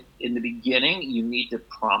need to, in the beginning, you need to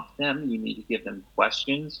prompt them. You need to give them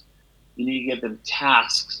questions. You need to give them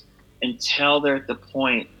tasks until they're at the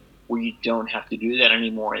point where you don't have to do that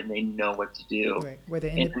anymore and they know what to do. Right.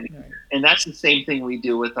 And that's the same thing we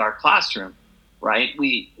do with our classroom, right?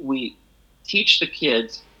 We teach the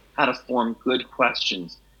kids how to form good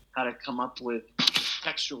questions, how to come up with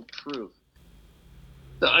textual proof.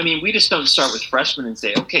 So, we just don't start with freshmen and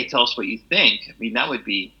say, okay, tell us what you think. That would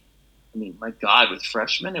be, my God, with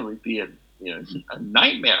freshmen, it would be a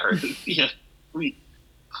nightmare. It would be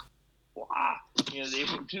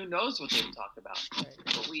who knows what they would talk about. Right.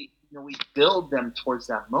 But we build them towards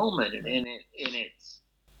that moment, and it's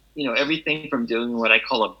everything from doing what I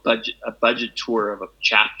call a budget tour of a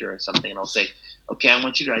chapter or something, and I'll say, okay, I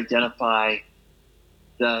want you to identify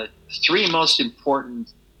the 3 most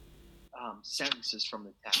important sentences from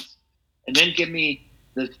the text, and then give me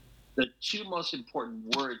the 2 most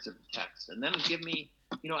important words of the text, and then give me,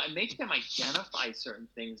 I make them identify certain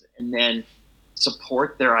things, and then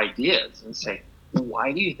support their ideas and say, well,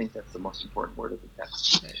 why do you think that's the most important word of the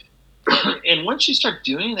text? And once you start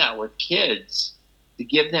doing that with kids, to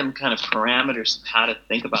give them kind of parameters of how to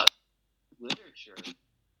think about literature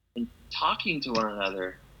and talking to one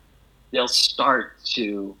another, they'll start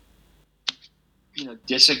to,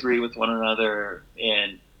 disagree with one another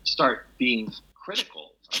and start being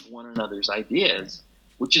critical of one another's ideas,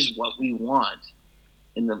 which is what we want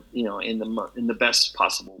in the best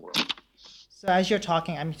possible world. So as you're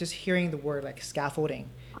talking, I'm just hearing the word like scaffolding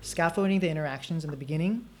the interactions in the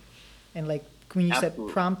beginning, and like when you said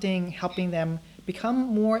Absolutely. prompting, helping them become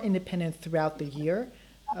more independent throughout the year.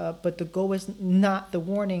 But the goal is not the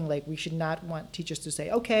warning. Like we should not want teachers to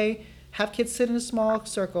say, okay, have kids sit in a small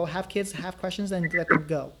circle, have kids have questions, and let them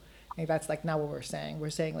go. Like that's like not what we're saying. We're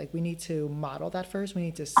saying like we need to model that first. We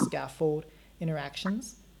need to scaffold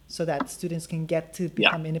interactions so that students can get to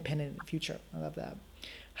become independent in the future. I love that.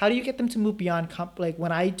 How do you get them to move beyond like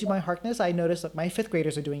when I do my Harkness, I notice that my fifth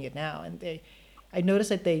graders are doing it now, and I notice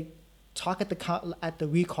that they talk at the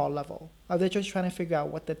recall level. Are they just trying to figure out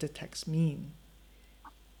what the texts mean?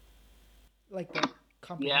 Like the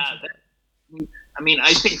comprehension.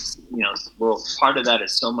 I think well, part of that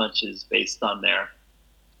is so much is based on their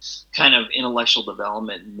kind of intellectual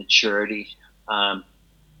development and maturity. And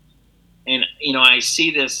I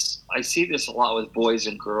see this a lot with boys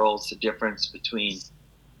and girls. The difference between,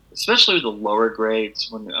 especially with the lower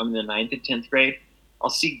grades, when I'm in the 9th and 10th grade, I'll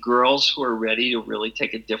see girls who are ready to really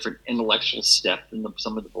take a different intellectual step than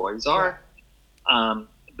some of the boys are.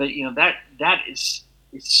 But that is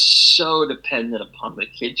so dependent upon the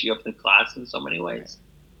kids you have in the class in so many ways.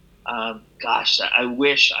 Gosh, I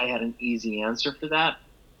wish I had an easy answer for that.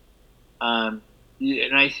 And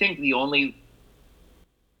I think it really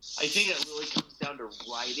comes down to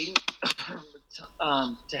writing,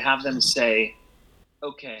 to have them say,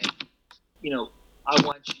 okay, I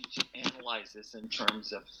want you to analyze this in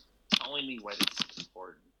terms of telling me why this is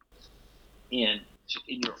important, and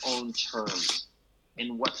in your own terms,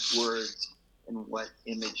 in what words and what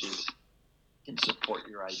images can support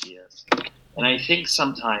your ideas. And I think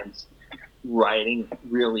sometimes writing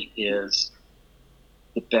really is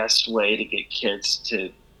the best way to get kids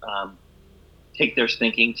to take their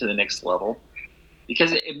thinking to the next level,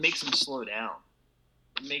 because it makes them slow down.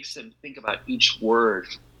 It makes them think about each word,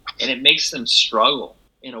 and it makes them struggle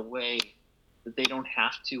in a way that they don't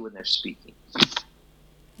have to when they're speaking.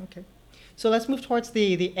 Okay. So let's move towards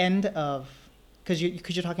the end of, because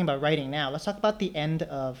you're talking about writing now. Let's talk about the end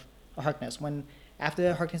of a Harkness. When after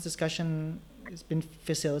the Harkness discussion has been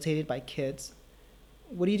facilitated by kids,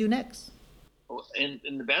 what do you do next? In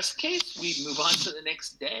the best case, we move on to the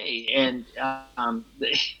next day, and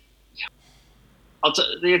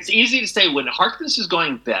it's easy to say when Harkness is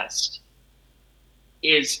going best.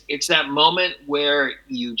 It's that moment where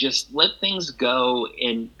you just let things go,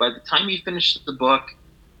 and by the time you finish the book,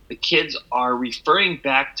 the kids are referring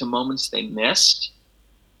back to moments they missed,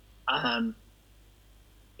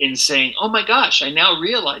 in saying, "Oh my gosh, I now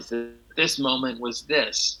realize that this moment was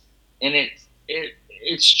this," and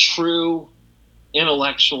it's true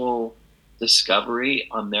intellectual discovery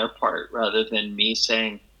on their part, rather than me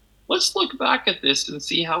saying, let's look back at this and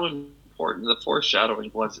see how important the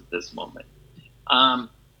foreshadowing was at this moment. And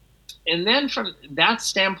then from that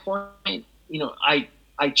standpoint,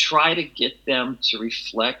 I try to get them to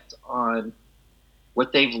reflect on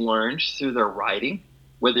what they've learned through their writing,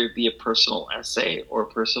 whether it be a personal essay or a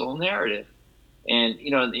personal narrative. And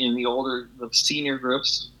in the senior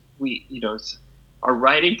groups, our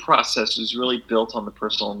writing process was really built on the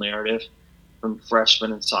personal narrative from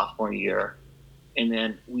freshman and sophomore year. And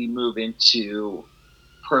then we move into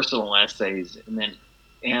personal essays, and then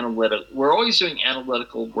we're always doing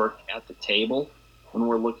analytical work at the table when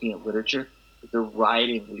we're looking at literature. But the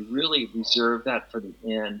writing, we really reserve that for the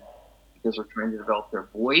end, because we're trying to develop their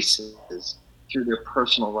voices through their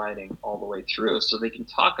personal writing all the way through, so they can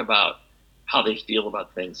talk about how they feel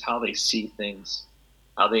about things, how they see things,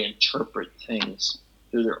 how they interpret things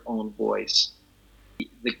through their own voice.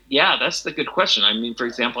 That's the good question. I mean, for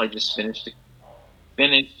example, I just finished,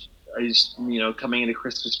 coming into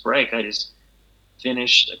Christmas break, I just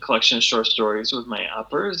finished a collection of short stories with my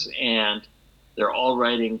uppers, and they're all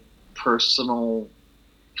writing personal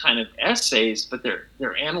kind of essays, but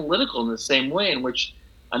they're analytical in the same way, in which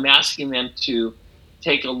I'm asking them to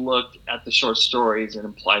take a look at the short stories and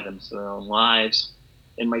apply them to their own lives.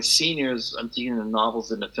 And my seniors, I'm teaching them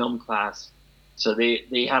novels in the film class, so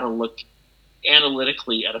they had to look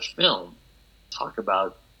analytically at a film, talk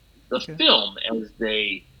about the film as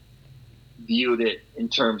they viewed it in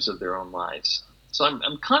terms of their own lives. So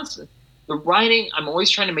I'm constant. The writing, I'm always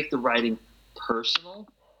trying to make the writing personal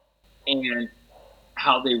and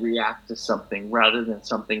how they react to something, rather than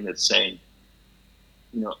something that's saying,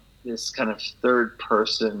 this kind of third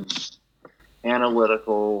person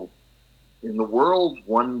analytical in the world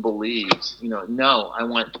one believes, no, I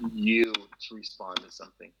want you to respond to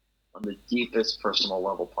something on the deepest personal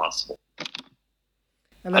level possible.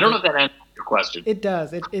 I don't know if that answers your question. It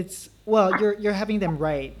does. It's well, you're having them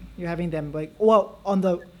right. You're having them like well on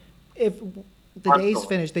the if the day is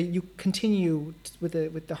finished, that you continue with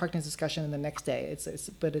the Harkness discussion in the next day.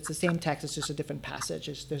 But it's the same text. It's just a different passage.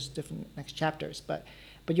 There's different next chapters. But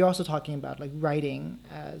you're also talking about like writing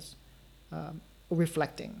as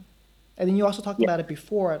reflecting, and then you also talked about it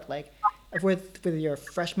before, like with your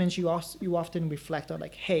freshmen, you often reflect on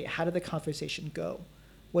like, hey, how did the conversation go?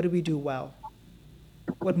 What did we do well?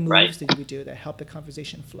 What moves did we do that helped the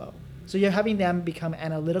conversation flow? So you're having them become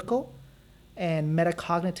analytical and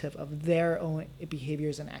metacognitive of their own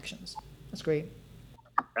behaviors and actions. That's great.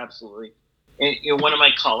 Absolutely. And one of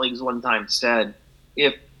my colleagues one time said,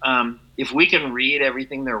 if we can read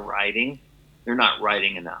everything they're writing, they're not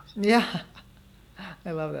writing enough. Yeah,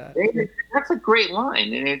 I love that. That's a great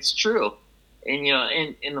line, and it's true. And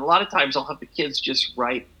and a lot of times I'll have the kids just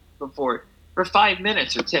write for 5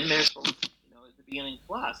 minutes or 10 minutes at the beginning of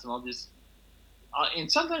class, and I'll just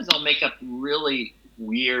and sometimes I'll make up really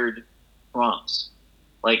weird prompts,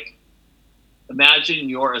 like imagine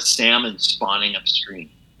you're a salmon spawning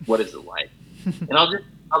upstream. What is it like? And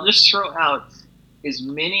I'll just throw out as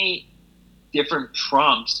many different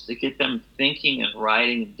prompts to get them thinking and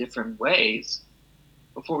writing in different ways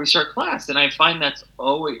before we start class. And I find that's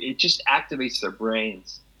always, it just activates their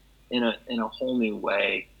brains in a whole new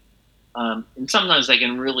way. And sometimes I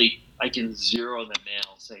can zero them in.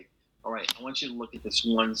 I'll say, all right, I want you to look at this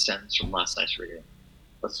one sentence from last night's reading.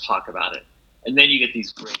 Let's talk about it. And then you get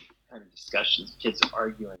these great kind of discussions, kids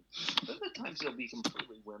arguing. But other times it'll be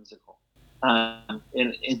completely whimsical. And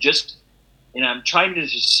I'm trying to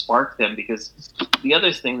just spark them, because the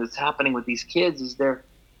other thing that's happening with these kids is they're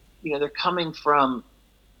coming from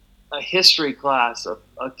a history class, a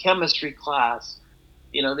chemistry class.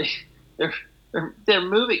 They're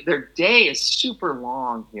moving. Their day is super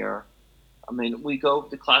long here. I mean, we go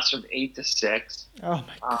to class from 8 to 6. Oh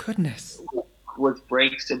my goodness! With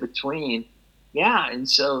breaks in between, yeah, and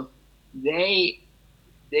so they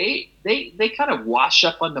kind of wash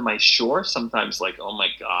up onto my shore sometimes, like, oh my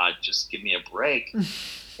God, just give me a break.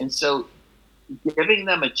 And so giving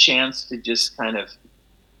them a chance to just kind of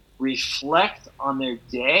reflect on their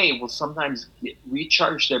day will sometimes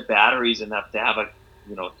recharge their batteries enough to have a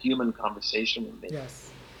human conversation with me. Yes,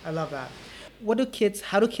 I love that.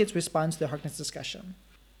 How do kids respond to the Harkness discussion?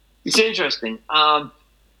 It's interesting.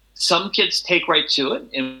 Some kids take right to it,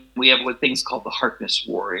 and we have things called the Harkness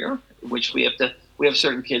Warrior, which we have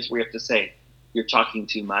certain kids where we have to say, you're talking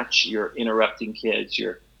too much, you're interrupting kids,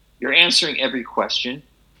 you're answering every question.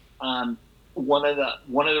 One of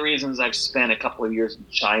the reasons I've spent a couple of years in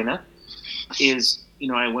China is,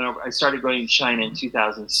 I started going to China in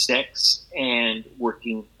 2006 and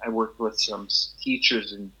I worked with some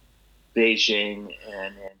teachers in Beijing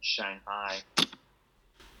and in Shanghai.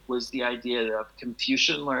 Was the idea of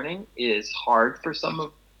Confucian learning is hard for some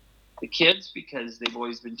of the kids because they've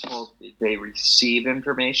always been told they receive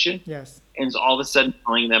information. Yes. And all of a sudden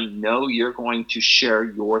telling them, no, you're going to share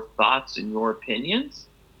your thoughts and your opinions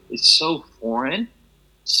is so foreign.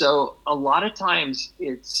 So a lot of times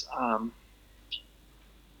it's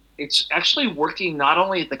actually working not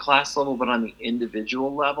only at the class level but on the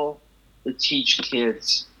individual level to teach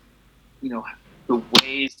kids, the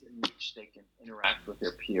ways in which they can interact with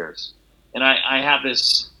their peers. And I have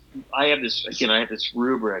this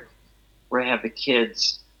rubric where I have the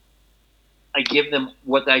kids, I give them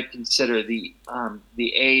what I consider the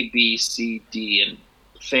A, B, C, D, and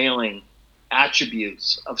failing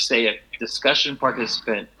attributes of, say, a discussion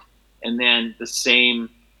participant, and then the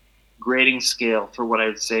same grading scale for what I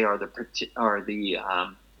would say are the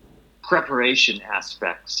preparation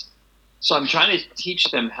aspects. So I'm trying to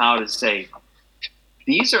teach them how to say,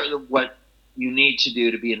 these are what you need to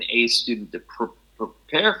do to be an A student to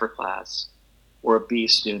prepare for class, or a B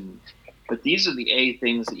student. But these are the A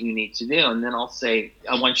things that you need to do. And then I'll say,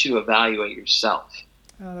 I want you to evaluate yourself.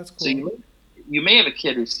 Oh, that's cool. So you may have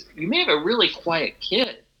a really quiet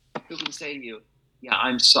kid who can say to you, yeah,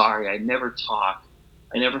 I'm sorry, I never talk.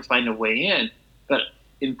 I never find a way in. But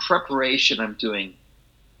in preparation, I'm doing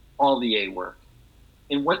all the A work.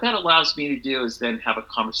 And what that allows me to do is then have a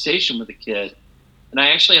conversation with the kid. And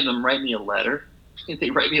I actually have them write me a letter. They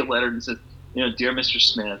write me a letter and say, dear Mr.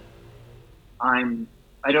 Smith, I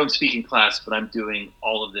don't speak in class, but I'm doing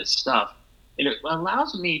all of this stuff. And it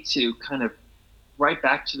allows me to kind of write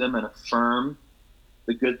back to them and affirm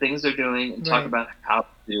the good things they're doing and talk about how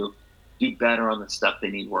to do better on the stuff they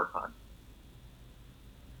need work on.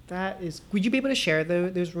 That is. Would you be able to share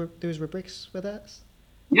those rubrics with us?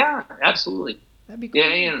 Yeah, absolutely. That'd be cool.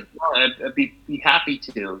 Yeah, I'd be happy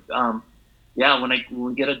to. Yeah, when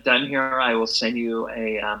we get it done here, I will send you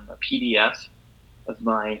a PDF of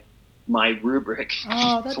my rubric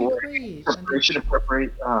Oh, that'd for be great. participation and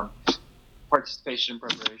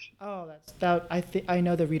preparation. Oh, I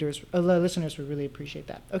know the listeners would really appreciate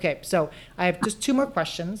that. Okay, so I have just 2 more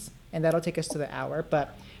questions, and that'll take us to the hour.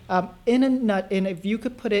 But if you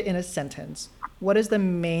could put it in a sentence, what is the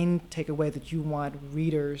main takeaway that you want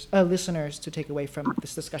listeners to take away from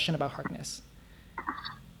this discussion about Harkness?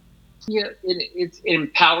 Yeah, it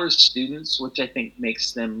empowers students, which I think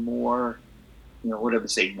makes them more, whatever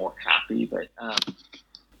say, more happy. But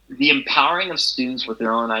the empowering of students with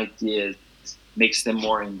their own ideas makes them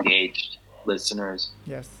more engaged listeners.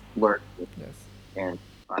 Yes. Learners. Yes. And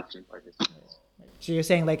classroom participants. So you're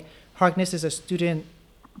saying like Harkness is a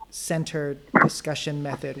student-centered discussion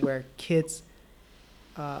method where kids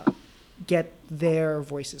get their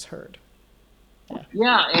voices heard.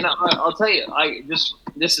 Yeah, and I'll tell you,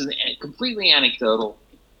 this is completely anecdotal,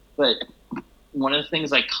 but one of the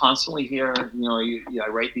things I constantly hear, I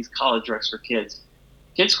write these college recs for kids.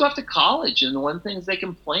 Kids go off to college, and the one thing they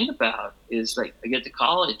complain about is like, I get to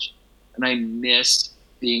college, and I miss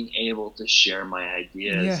being able to share my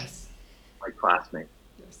ideas Yes. with my classmates.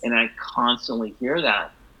 Yes. And I constantly hear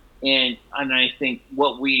that, and I think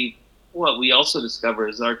what we also discover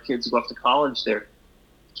is our kids go off to college, they're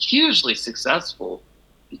hugely successful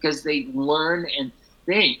because they learn and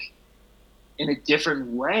think in a different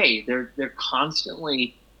way. They're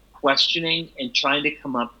constantly questioning and trying to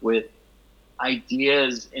come up with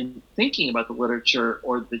ideas and thinking about the literature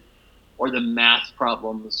or the math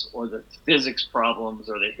problems or the physics problems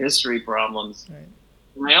or the history problems. Right.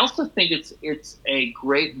 And I also think it's a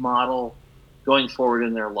great model going forward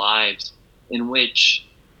in their lives, in which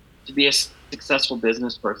to be a successful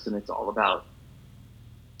business person, it's all about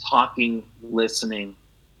talking, listening,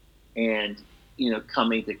 and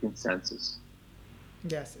coming to consensus.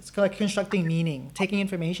 Yes, it's like constructing meaning, taking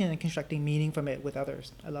information and constructing meaning from it with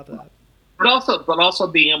others. I love that. But also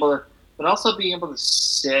being able to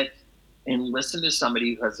sit and listen to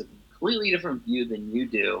somebody who has a completely different view than you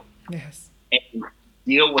do, Yes. and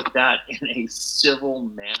deal with that in a civil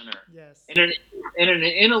manner, Yes. in an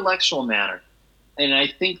intellectual manner. And I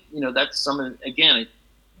think that's something, again,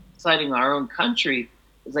 citing our own country,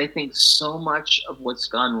 is I think so much of what's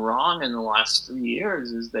gone wrong in the last 3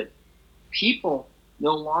 years is that people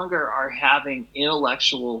no longer are having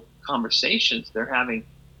intellectual conversations. They're having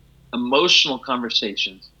emotional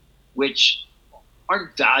conversations, which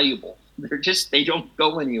aren't valuable. They don't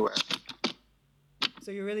go anywhere.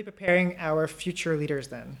 So you're really preparing our future leaders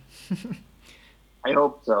then. I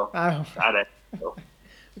hope so. Oh. Got it. So.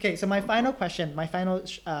 Okay, so my final question,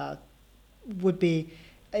 would be,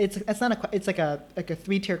 it's like a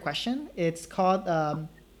 3-tier question. It's called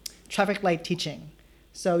traffic light teaching.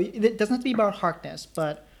 So it doesn't have to be about Harkness,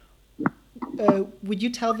 but would you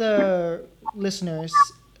tell the listeners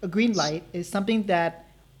a green light is something that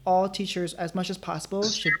all teachers, as much as possible,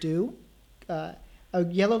 should do? A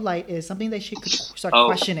yellow light is something they could start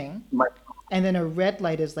questioning, and then a red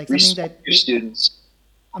light is like something that your students.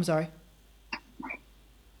 I'm sorry.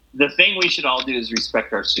 The thing we should all do is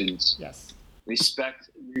respect our students. Yes. Respect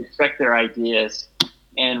their ideas,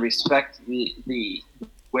 and respect the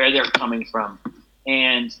where they're coming from.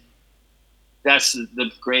 And that's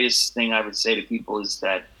the greatest thing I would say to people, is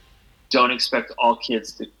that don't expect all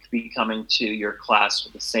kids to be coming to your class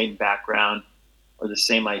with the same background or the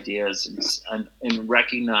same ideas, and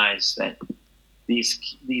recognize that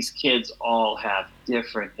these kids all have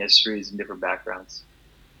different histories and different backgrounds.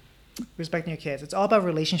 Respecting your kids. It's all about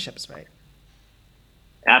relationships, right?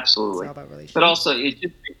 Absolutely. It's all about relationships. But also, it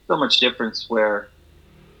just makes so much difference where,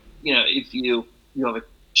 if you have a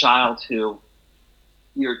child who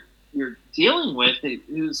you're dealing with,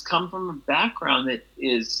 who's come from a background that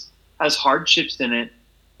has hardships in it,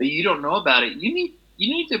 but you don't know about it, you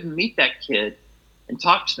need to meet that kid and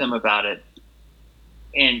talk to them about it,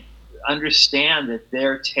 and understand that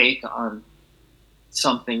their take on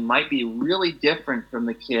something might be really different from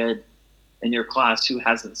the kid in your class who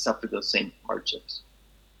hasn't suffered those same hardships.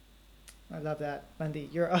 I love that, Wendy.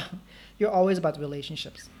 You're always about the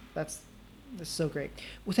relationships. That's so great.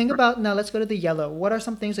 Well, think about now. Let's go to the yellow. What are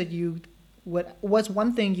some things that what's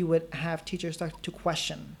one thing you would have teachers start to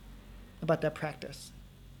question about that practice?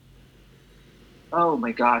 Oh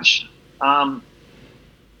my gosh,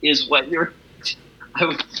 is what you're.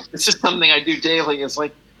 This is something I do daily. Is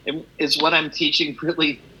what I'm teaching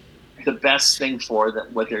really the best thing for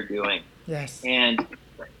what they're doing? Yes. And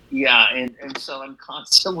Yeah, and so I'm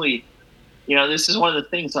constantly, this is one of the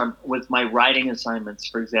things I'm with my writing assignments,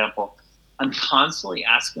 for example. I'm constantly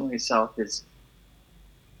asking myself is,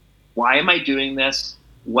 why am I doing this?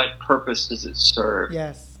 What purpose does it serve?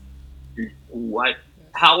 Yes.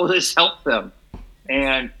 How will this help them?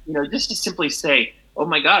 And just to simply say, oh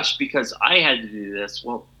my gosh, because I had to do this.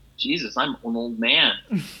 Well, Jesus, I'm an old man.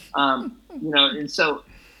 And so,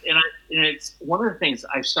 and it's one of the things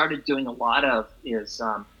I've started doing a lot of is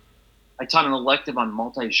I taught an elective on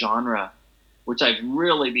multi-genre, which I've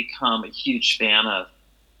really become a huge fan of,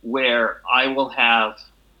 where I will have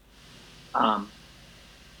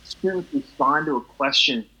students respond to a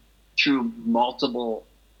question through multiple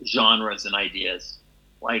genres and ideas,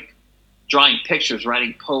 like drawing pictures,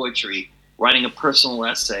 writing poetry, writing a personal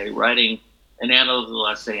essay, writing an analytical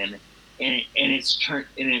essay, and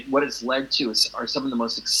what it's led to are some of the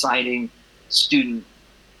most exciting student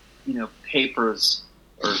papers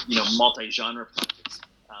or multi-genre projects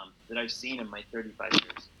that I've seen in my 35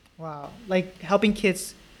 years. Wow, like helping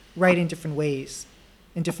kids write in different ways,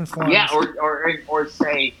 in different forms. Yeah, or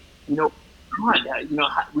say,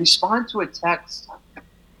 respond to a text.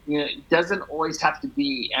 It doesn't always have to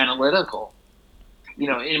be analytical.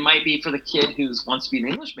 It might be for the kid who wants to be an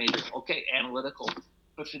English major. Okay, analytical.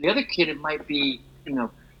 But for the other kid, it might be,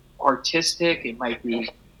 artistic. It might be,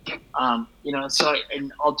 So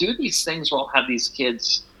and I'll do these things where I'll have these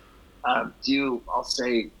kids I'll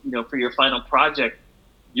say, for your final project,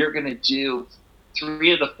 you're going to do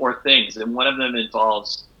 3 of the 4 things, and one of them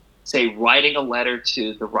involves, say, writing a letter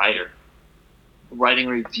to the writer, writing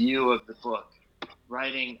a review of the book,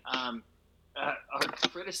 writing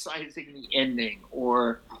criticizing the ending,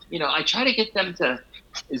 or I try to get them to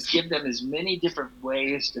give them as many different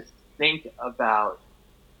ways to think about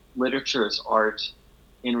literature as art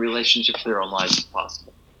in relationship to their own lives as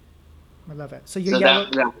possible. I love it. So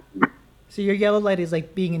your yellow light is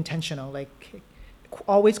like being intentional, like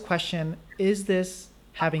always question, is this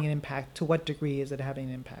having an impact? To what degree is it having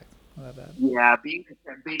an impact? I love that. Yeah, being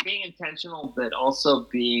intentional, but also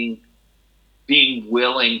being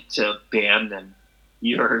willing to abandon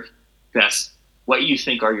what you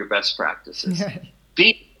think are your best practices.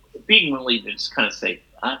 Being willing to just kind of say,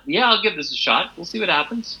 yeah, I'll give this a shot. We'll see what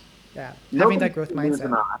happens. Yeah, having that growth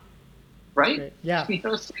mindset. Right? Yeah.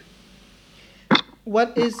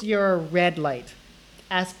 What is your red light?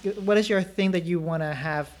 What is your thing that you want to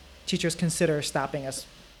have teachers consider stopping us,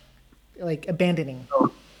 like abandoning?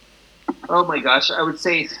 Oh my gosh, I would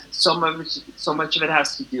say so much of it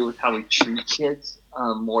has to do with how we treat kids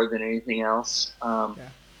more than anything else. And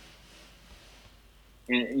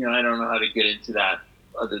I don't know how to get into that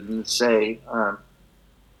other than to say,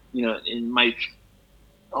 in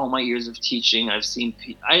all my years of teaching, I've seen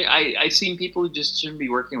I've seen people who just shouldn't be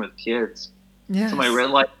working with kids. Yes. So my red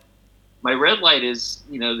light is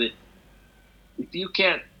that if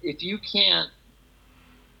you can't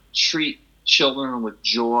treat children with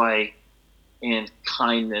joy and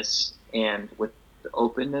kindness and with the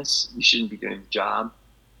openness, you shouldn't be doing the job.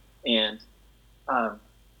 And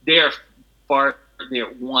they're far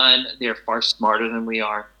smarter than we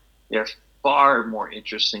are. They're far more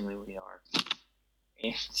interesting than we are.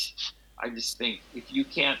 And I just think if you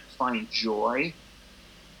can't find joy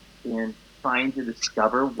in trying to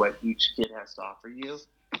discover what each kid has to offer you,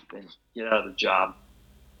 then get out of the job.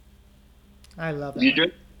 I love it. If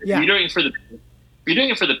you're doing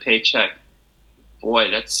it for the paycheck, boy,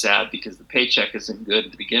 that's sad because the paycheck isn't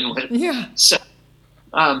good to begin with. Yeah. So,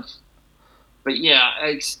 but yeah,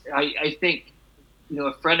 I think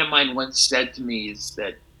a friend of mine once said to me is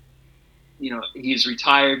that he's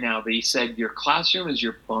retired now, but he said your classroom is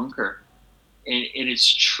your bunker, and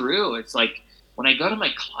it's true. It's like when I go to my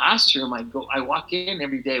classroom, I walk in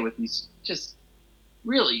every day with these just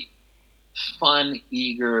really fun,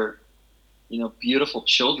 eager, beautiful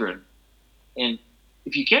children. And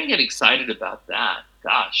if you can't get excited about that,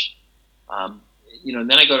 gosh,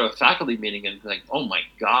 then I go to a faculty meeting and think, oh my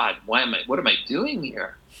God, what am I doing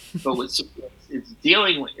here? But it's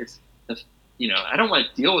dealing with, I don't want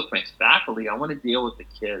to deal with my faculty. I want to deal with the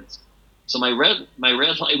kids. So my red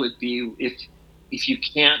light would be if you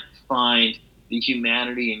can't find the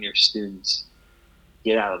humanity in your students,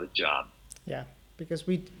 get out of the job. Yeah, because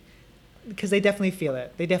they definitely feel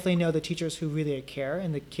it. They definitely know the teachers who really care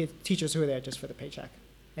and the teachers who are there just for the paycheck.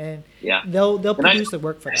 And yeah, they'll produce the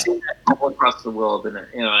work for that. I've seen that all across the world. And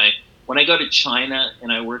when I go to China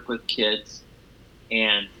and I work with kids,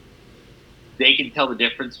 and they can tell the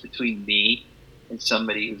difference between me and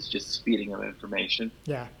somebody who's just feeding them information.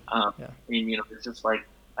 Yeah. And it's just like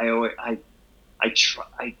I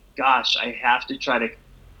have to try to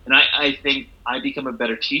And I think I become a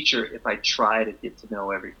better teacher if I try to get to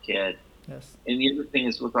know every kid. Yes. And the other thing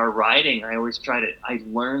is with our writing, I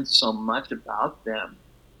learn so much about them.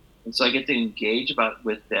 And so I get to engage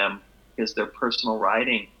with them because their personal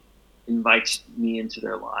writing invites me into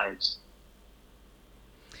their lives.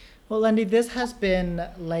 Well, Lundy, this has been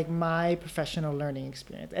like my professional learning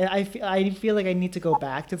experience. And I feel like I need to go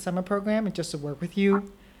back to the summer program and just to work with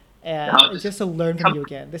you and just to learn from you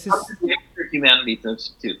again. This is the Exeter Humanities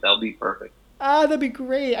Institute. That'll be perfect. that'd be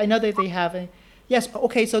great. I know that they have a yes.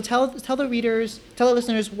 Okay, so tell the readers, tell the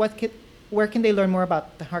listeners where can they learn more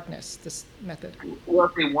about the Harkness, this method? Well,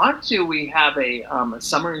 if they want to, we have a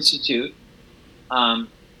summer institute.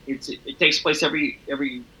 It takes place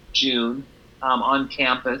every June on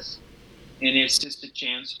campus, and it's just a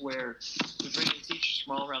chance where we bring in teachers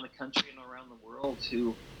from all around the country and around the world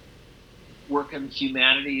to work in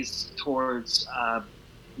humanities towards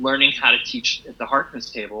learning how to teach at the Harkness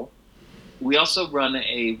table. We also run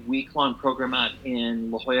a week-long program out in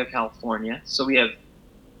La Jolla, California. So we have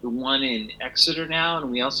the one in Exeter now, and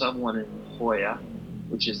we also have one in La Jolla,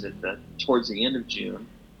 which is towards the end of June.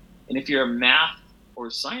 And if you're a math or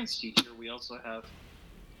science teacher, we also have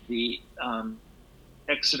the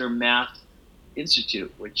Exeter Math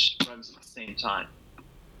Institute, which runs at the same time.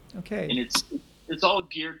 Okay. And it's all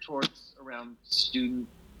geared around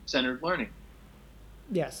student-centered learning.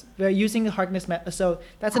 Yes, we're using the Harkness method. So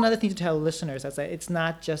that's another thing to tell listeners. It's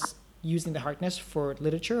not just using the Harkness for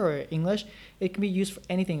literature or English. It can be used for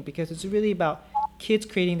anything because it's really about kids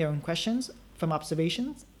creating their own questions from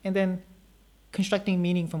observations and then constructing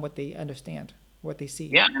meaning from what they understand, what they see.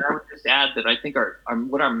 Yeah, and I would just add that I think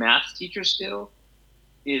what our math teachers do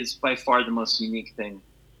is by far the most unique thing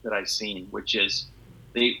that I've seen, which is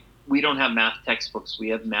we don't have math textbooks. We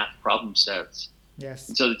have math problem sets. Yes.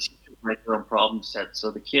 And so the teachers write their own problem sets. So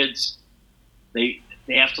the kids, they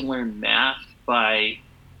have to learn math by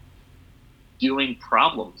doing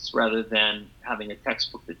problems rather than having a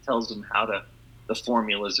textbook that tells them the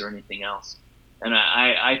formulas or anything else. And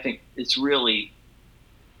I think it's really,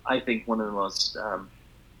 one of the most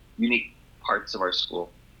unique parts of our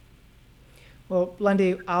school. Well,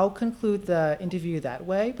 Lundy, I'll conclude the interview that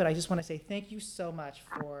way, but I just want to say thank you so much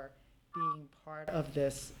for being part of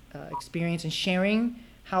this experience and sharing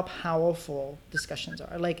how powerful discussions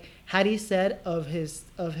are. Like Hattie said of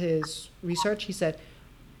his research, he said,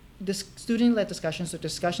 student-led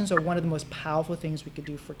discussions are one of the most powerful things we could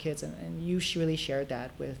do for kids, and you really shared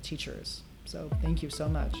that with teachers. So thank you so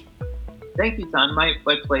much. Thank you, Tom. My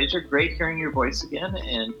pleasure. Great hearing your voice again,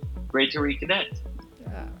 and great to reconnect.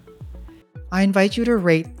 Yeah. I invite you to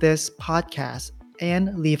rate this podcast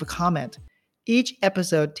and leave a comment. Each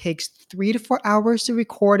episode takes 3 to 4 hours to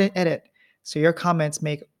record and edit, so your comments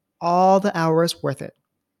make all the hours worth it.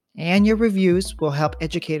 And your reviews will help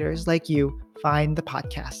educators like you find the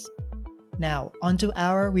podcast. Now, onto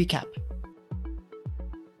our recap.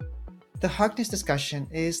 The Harkness discussion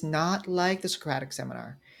is not like the Socratic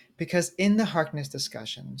seminar, because in the Harkness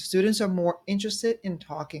discussion, students are more interested in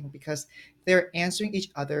talking because they're answering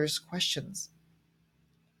each other's questions.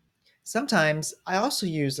 Sometimes I also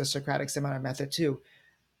use the Socratic seminar method too,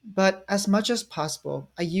 but as much as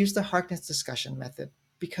possible, I use the Harkness discussion method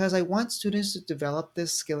because I want students to develop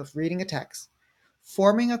this skill of reading a text,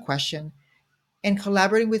 forming a question, and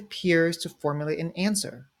collaborating with peers to formulate an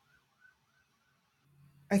answer.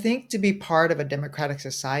 I think to be part of a democratic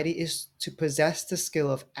society is to possess the skill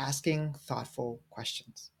of asking thoughtful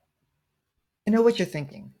questions. I know what you're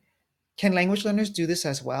thinking. Can language learners do this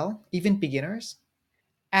as well, even beginners?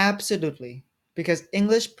 Absolutely, because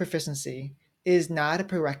English proficiency is not a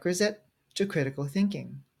prerequisite to critical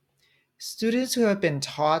thinking. Students who have been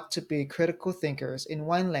taught to be critical thinkers in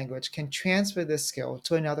one language can transfer this skill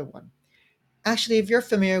to another one. Actually, if you're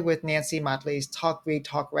familiar with Nancy Motley's talk, read,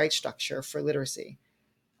 talk, write structure for literacy,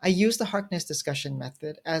 I use the Harkness discussion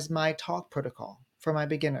method as my talk protocol for my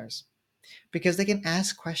beginners because they can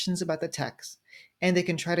ask questions about the text and they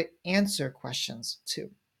can try to answer questions too.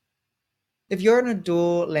 If you're in a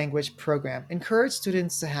dual language program, encourage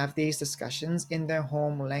students to have these discussions in their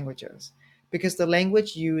home languages because the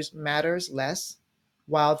language used matters less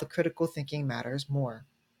while the critical thinking matters more.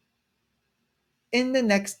 In the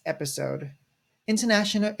next episode,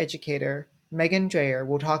 international educator Megan Dreyer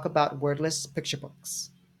will talk about wordless picture books.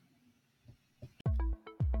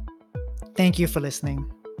 Thank you for listening.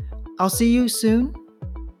 I'll see you soon.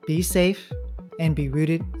 Be safe and be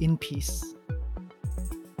rooted in peace.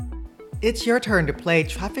 It's your turn to play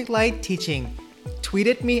traffic light teaching. Tweet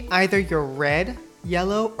at me either your red,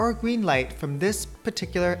 yellow, or green light from this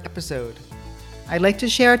particular episode. I'd like to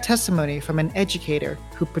share a testimony from an educator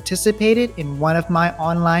who participated in one of my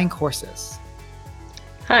online courses.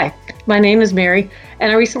 Hi, my name is Mary,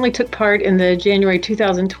 and I recently took part in the January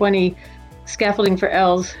 2020 Scaffolding for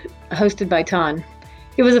ELLs hosted by TON.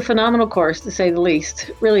 It was a phenomenal course, to say the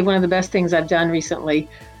least. Really one of the best things I've done recently.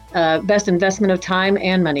 Best investment of time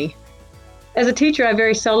and money. As a teacher, I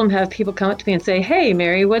very seldom have people come up to me and say, "Hey,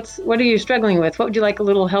 Mary, what are you struggling with? What would you like a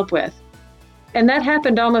little help with?" And that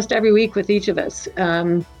happened almost every week with each of us.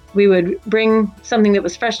 We would bring something that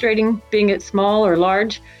was frustrating, being it small or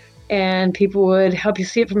large, and people would help you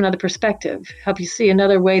see it from another perspective, help you see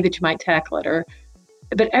another way that you might tackle it.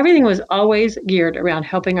 But everything was always geared around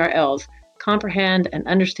helping our ELLs comprehend and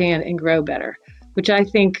understand and grow better, which I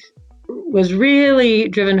think was really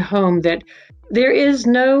driven home that there is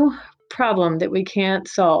no problem that we can't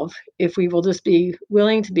solve if we will just be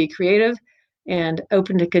willing to be creative and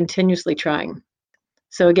open to continuously trying.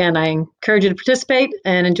 So again, I encourage you to participate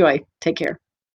and enjoy. Take care.